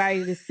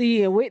everybody to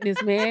see and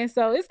witness, man.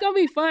 So it's going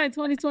to be fun.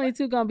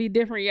 2022 going to be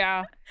different,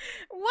 y'all.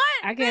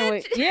 What? I can't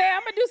wait. Yeah,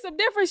 I'm going to do some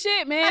different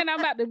shit, man. I'm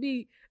about to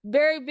be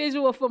very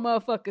visual for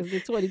motherfuckers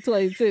in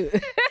 2022.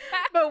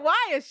 But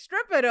why a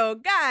stripper though?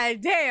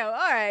 God damn. All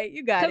right,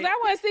 you got it. Because I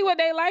want to see what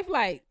they life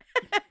like.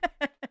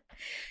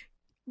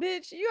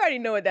 Bitch, you already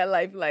know what that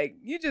life like.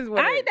 You just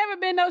want. I ain't never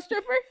been no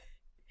stripper.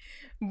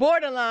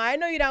 Borderline. I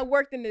know you done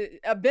worked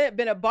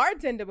been a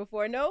bartender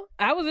before. No,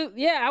 I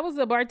was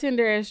a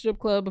bartender at a strip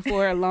club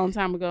before a long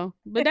time ago.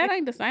 But that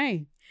ain't the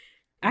same.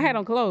 I had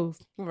on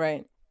clothes.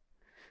 Right.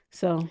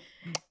 So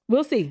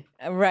we'll see.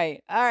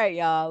 Right. All right,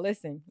 y'all.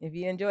 Listen, if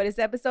you enjoy this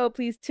episode,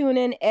 please tune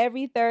in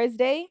every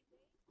Thursday.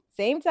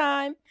 Same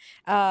time,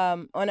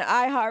 on the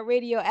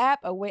iHeartRadio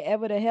app or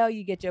wherever the hell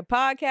you get your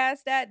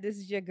podcast at. This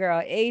is your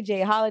girl,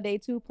 AJ Holiday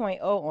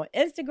 2.0 on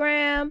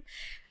Instagram.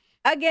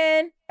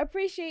 Again,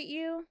 appreciate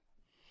you.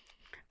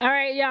 All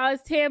right, y'all.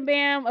 It's Tam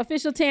Bam,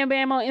 official Tam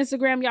Bam on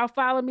Instagram. Y'all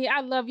follow me. I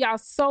love y'all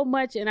so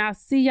much, and I'll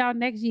see y'all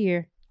next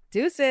year.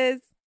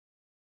 Deuces.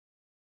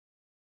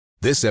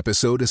 This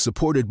episode is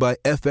supported by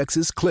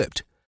FX's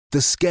Clipped,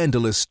 the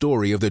scandalous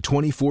story of the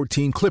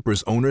 2014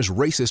 Clippers owner's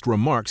racist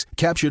remarks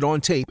captured on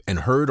tape and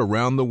heard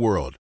around the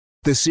world.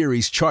 The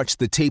series charts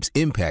the tape's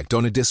impact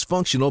on a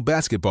dysfunctional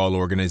basketball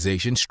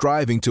organization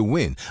striving to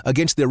win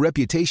against their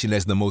reputation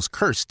as the most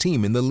cursed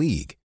team in the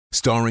league.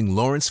 Starring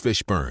Lawrence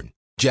Fishburne,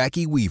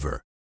 Jackie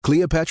Weaver,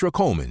 Cleopatra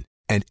Coleman,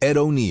 and Ed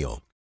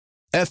O'Neill.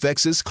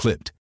 FX's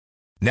Clipped.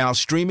 Now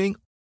streaming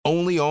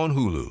only on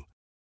Hulu.